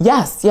that.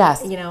 Yes.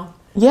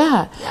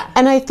 Yeah.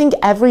 And I think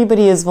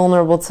everybody is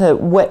vulnerable to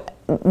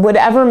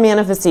whatever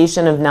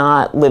manifestation of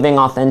not living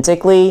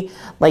authentically.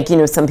 Like,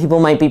 some people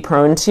might be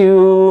prone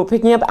to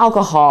picking up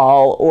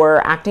alcohol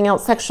or acting out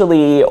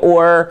sexually,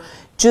 or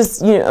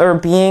just, or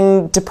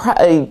being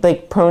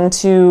prone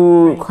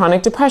to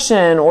chronic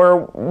depression,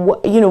 or,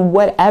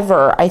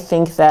 whatever. I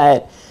think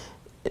that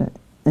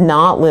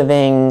not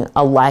living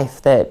a life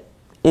that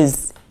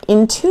is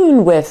in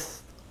tune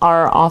with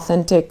our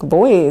authentic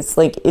voice,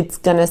 like, it's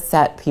going to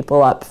set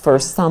people up for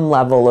some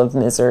level of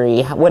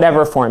misery,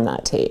 whatever form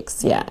that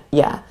takes. Yeah.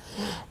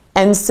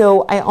 And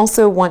so I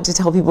also want to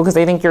tell people, because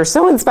I think you're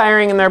so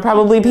inspiring, and there are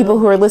probably people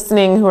who are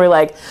listening who are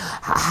like,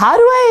 how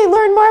do I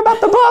learn more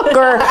about the book?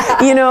 Or,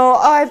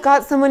 I've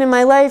got someone in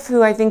my life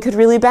who I think could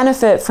really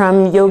benefit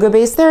from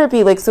yoga-based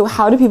therapy. Like, so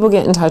how do people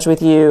get in touch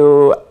with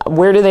you?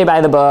 Where do they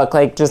buy the book?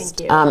 Like,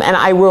 just,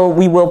 and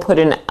we will put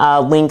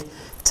a link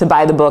to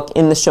buy the book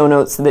in the show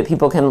notes so that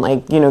people can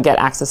get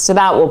access to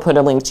that. We'll put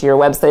a link to your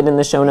website in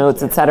the show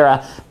notes,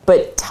 etc.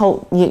 But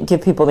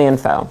give people the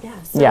info.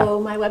 So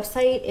my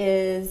website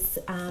is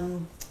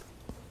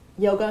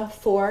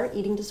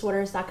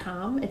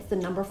yoga4eatingdisorders.com. It's the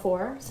number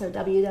 4, so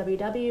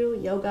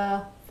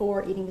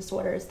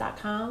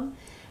www.yoga4eatingdisorders.com.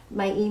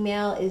 My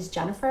email is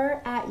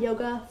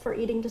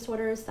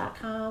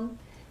jennifer@yoga4eatingdisorders.com.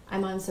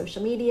 I'm on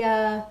social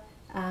media.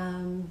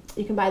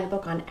 You can buy the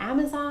book on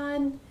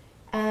Amazon,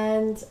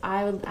 and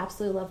I would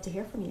absolutely love to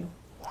hear from you.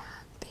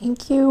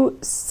 Thank you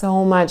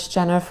so much,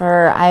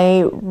 Jennifer.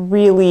 I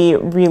really,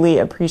 really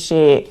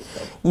appreciate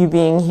you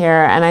being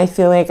here, and I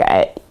feel like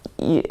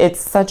it's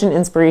such an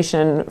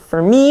inspiration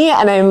for me,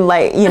 and I'm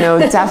like,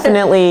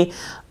 definitely,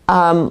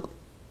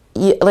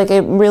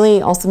 it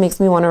really also makes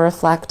me want to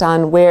reflect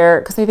on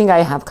because I think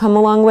I have come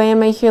a long way in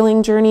my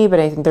healing journey, but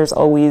I think there's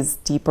always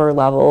deeper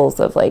levels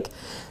of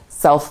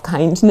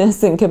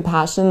self-kindness and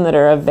compassion that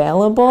are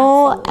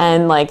available.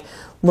 Absolutely. And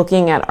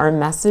looking at our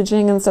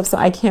messaging and stuff. So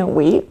I can't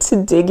wait to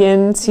dig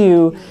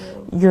into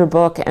your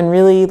book and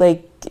really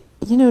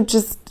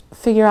just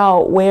figure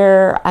out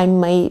where I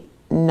might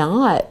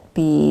not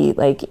be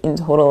in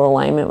total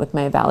alignment with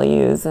my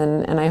values.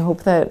 And I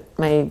hope that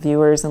my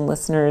viewers and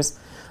listeners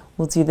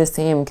will do the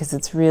same, because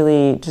it's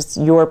really just,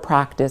 your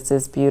practice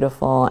is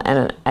beautiful,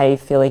 and I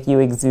feel like you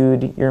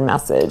exude your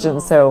message.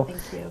 And so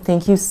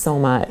thank you so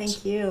much.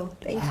 Thank you.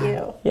 Thank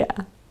you. Yeah.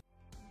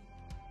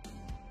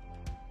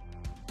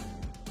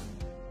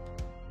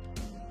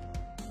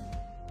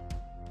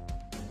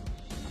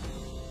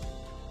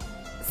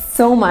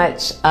 So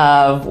much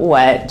of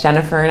what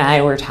Jennifer and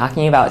I were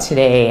talking about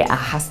today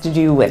has to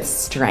do with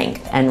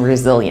strength and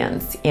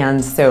resilience.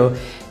 And so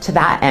to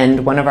that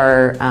end, one of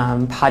our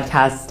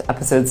podcast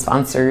episode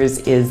sponsors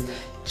is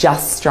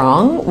Just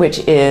Strong, which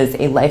is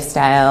a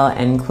lifestyle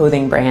and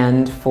clothing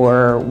brand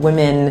for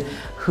women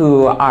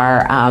who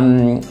are,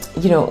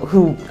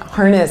 who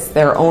harness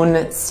their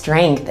own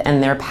strength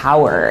and their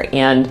power.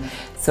 And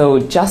so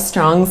Just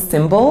Strong's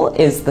symbol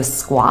is the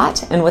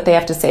squat, and what they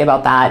have to say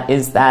about that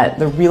is that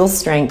the real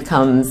strength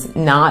comes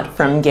not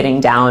from getting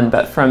down,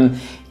 but from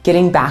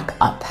getting back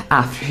up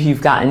after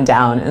you've gotten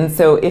down. And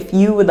so if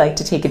you would like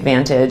to take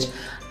advantage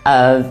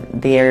of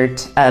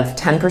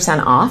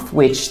 10% off,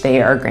 which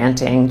they are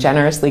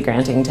generously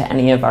granting to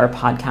any of our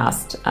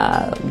podcast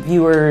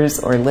viewers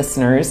or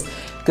listeners,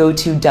 go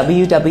to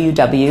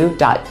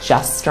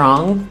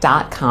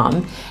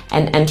www.juststrong.com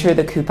and enter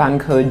the coupon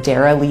code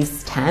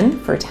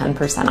Daralyse10 for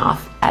 10%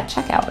 off at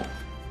checkout.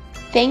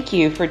 Thank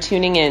you for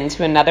tuning in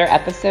to another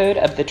episode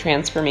of the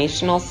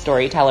Transformational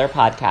Storyteller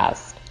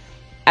podcast.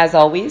 As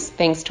always,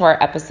 thanks to our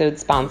episode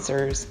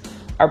sponsors,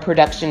 our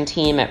production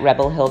team at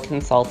Rebel Hill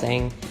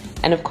Consulting,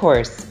 and of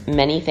course,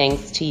 many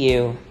thanks to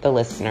you, the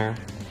listener.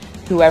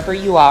 Whoever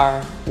you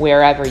are,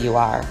 wherever you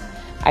are,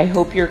 I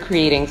hope you're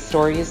creating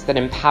stories that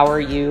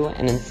empower you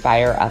and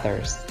inspire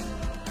others.